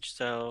Facebook page,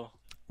 so...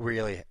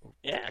 Really?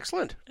 Yeah.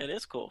 Excellent. It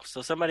is cool.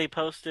 So somebody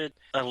posted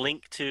a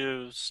link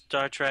to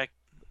Star Trek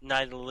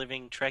Night of the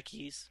Living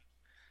Trekkies.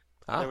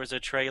 There was a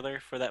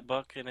trailer for that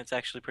book, and it's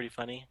actually pretty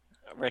funny.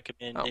 I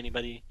recommend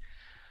anybody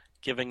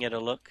giving it a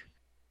look.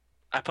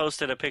 I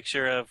posted a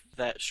picture of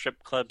that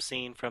strip club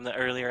scene from the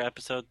earlier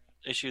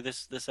issue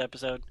this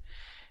episode,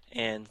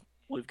 and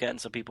we've gotten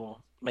some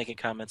people making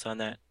comments on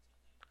that.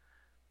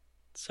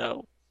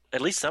 So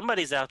at least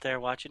somebody's out there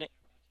watching it.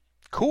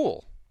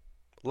 Cool.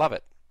 Love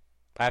it.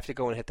 I have to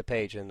go and hit the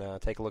page and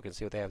take a look and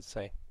see what they have to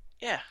say.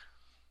 Yeah,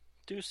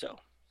 do so.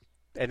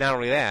 And not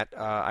only that,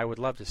 I would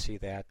love to see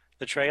that.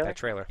 The trailer? That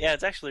trailer. Yeah,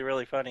 it's actually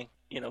really funny.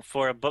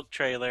 For a book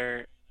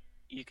trailer,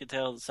 you could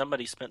tell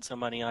somebody spent some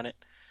money on it.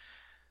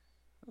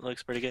 It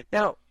looks pretty good.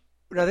 Now,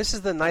 this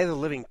is the Night of the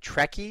Living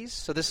Trekkies,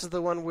 so this is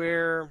the one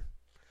where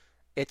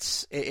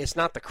it's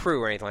not the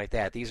crew or anything like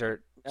that. These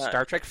are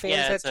Star Trek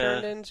fans that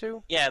turned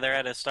into? Yeah, they're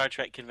at a Star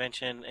Trek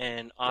convention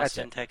in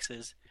Austin,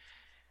 Texas,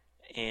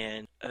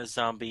 and a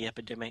zombie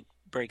epidemic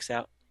breaks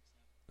out.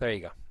 There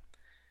you go.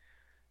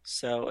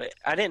 So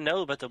I didn't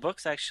know, but the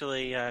book's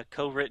actually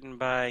co-written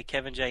by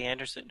Kevin J.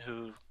 Anderson,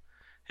 who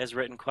has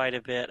written quite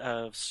a bit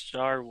of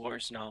Star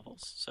Wars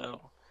novels.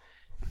 So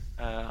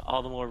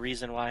all the more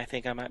reason why I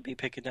think I might be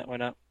picking that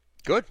one up.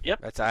 Good.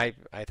 Yep. I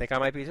think I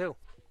might be too.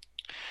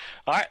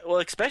 All right. Well,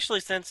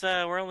 especially since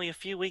we're only a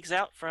few weeks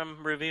out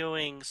from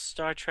reviewing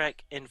Star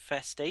Trek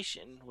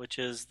Infestation, which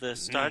is the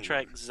Star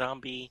Trek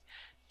zombie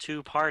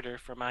 2-parter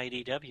from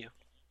IDW.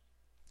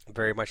 I'm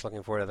very much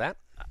looking forward to that.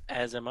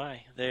 As am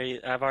I.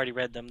 I've already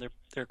read them.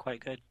 They're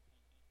quite good.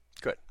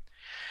 Good.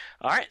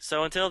 All right.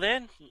 So until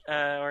then,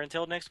 or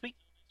until next week,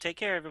 take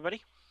care,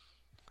 everybody.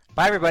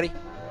 Bye, everybody.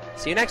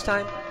 See you next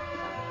time.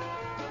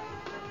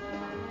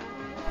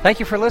 Thank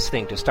you for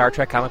listening to Star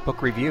Trek Comic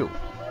Book Review.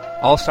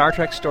 All Star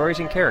Trek stories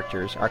and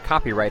characters are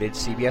copyrighted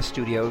CBS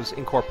Studios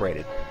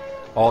Incorporated.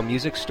 All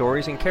music,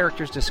 stories, and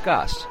characters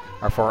discussed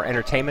are for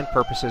entertainment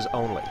purposes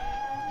only.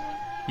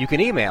 You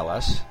can email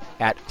us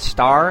at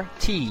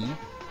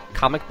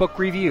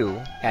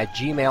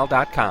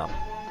startcomicbookreview@gmail.com.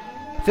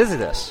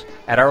 Visit us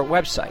at our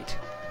website,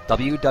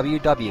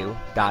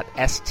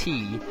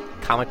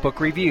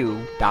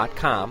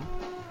 www.stcomicbookreview.com.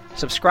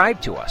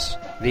 Subscribe to us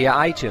via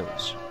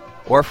iTunes,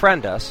 or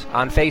friend us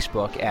on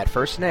Facebook at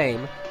first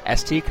name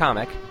ST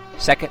Comic,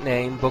 second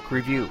name Book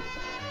Review.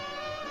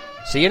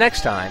 See you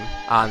next time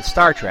on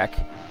Star Trek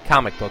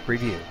Comic Book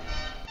Review.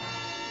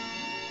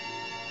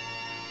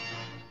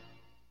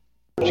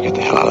 Let's get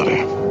the hell out of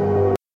here.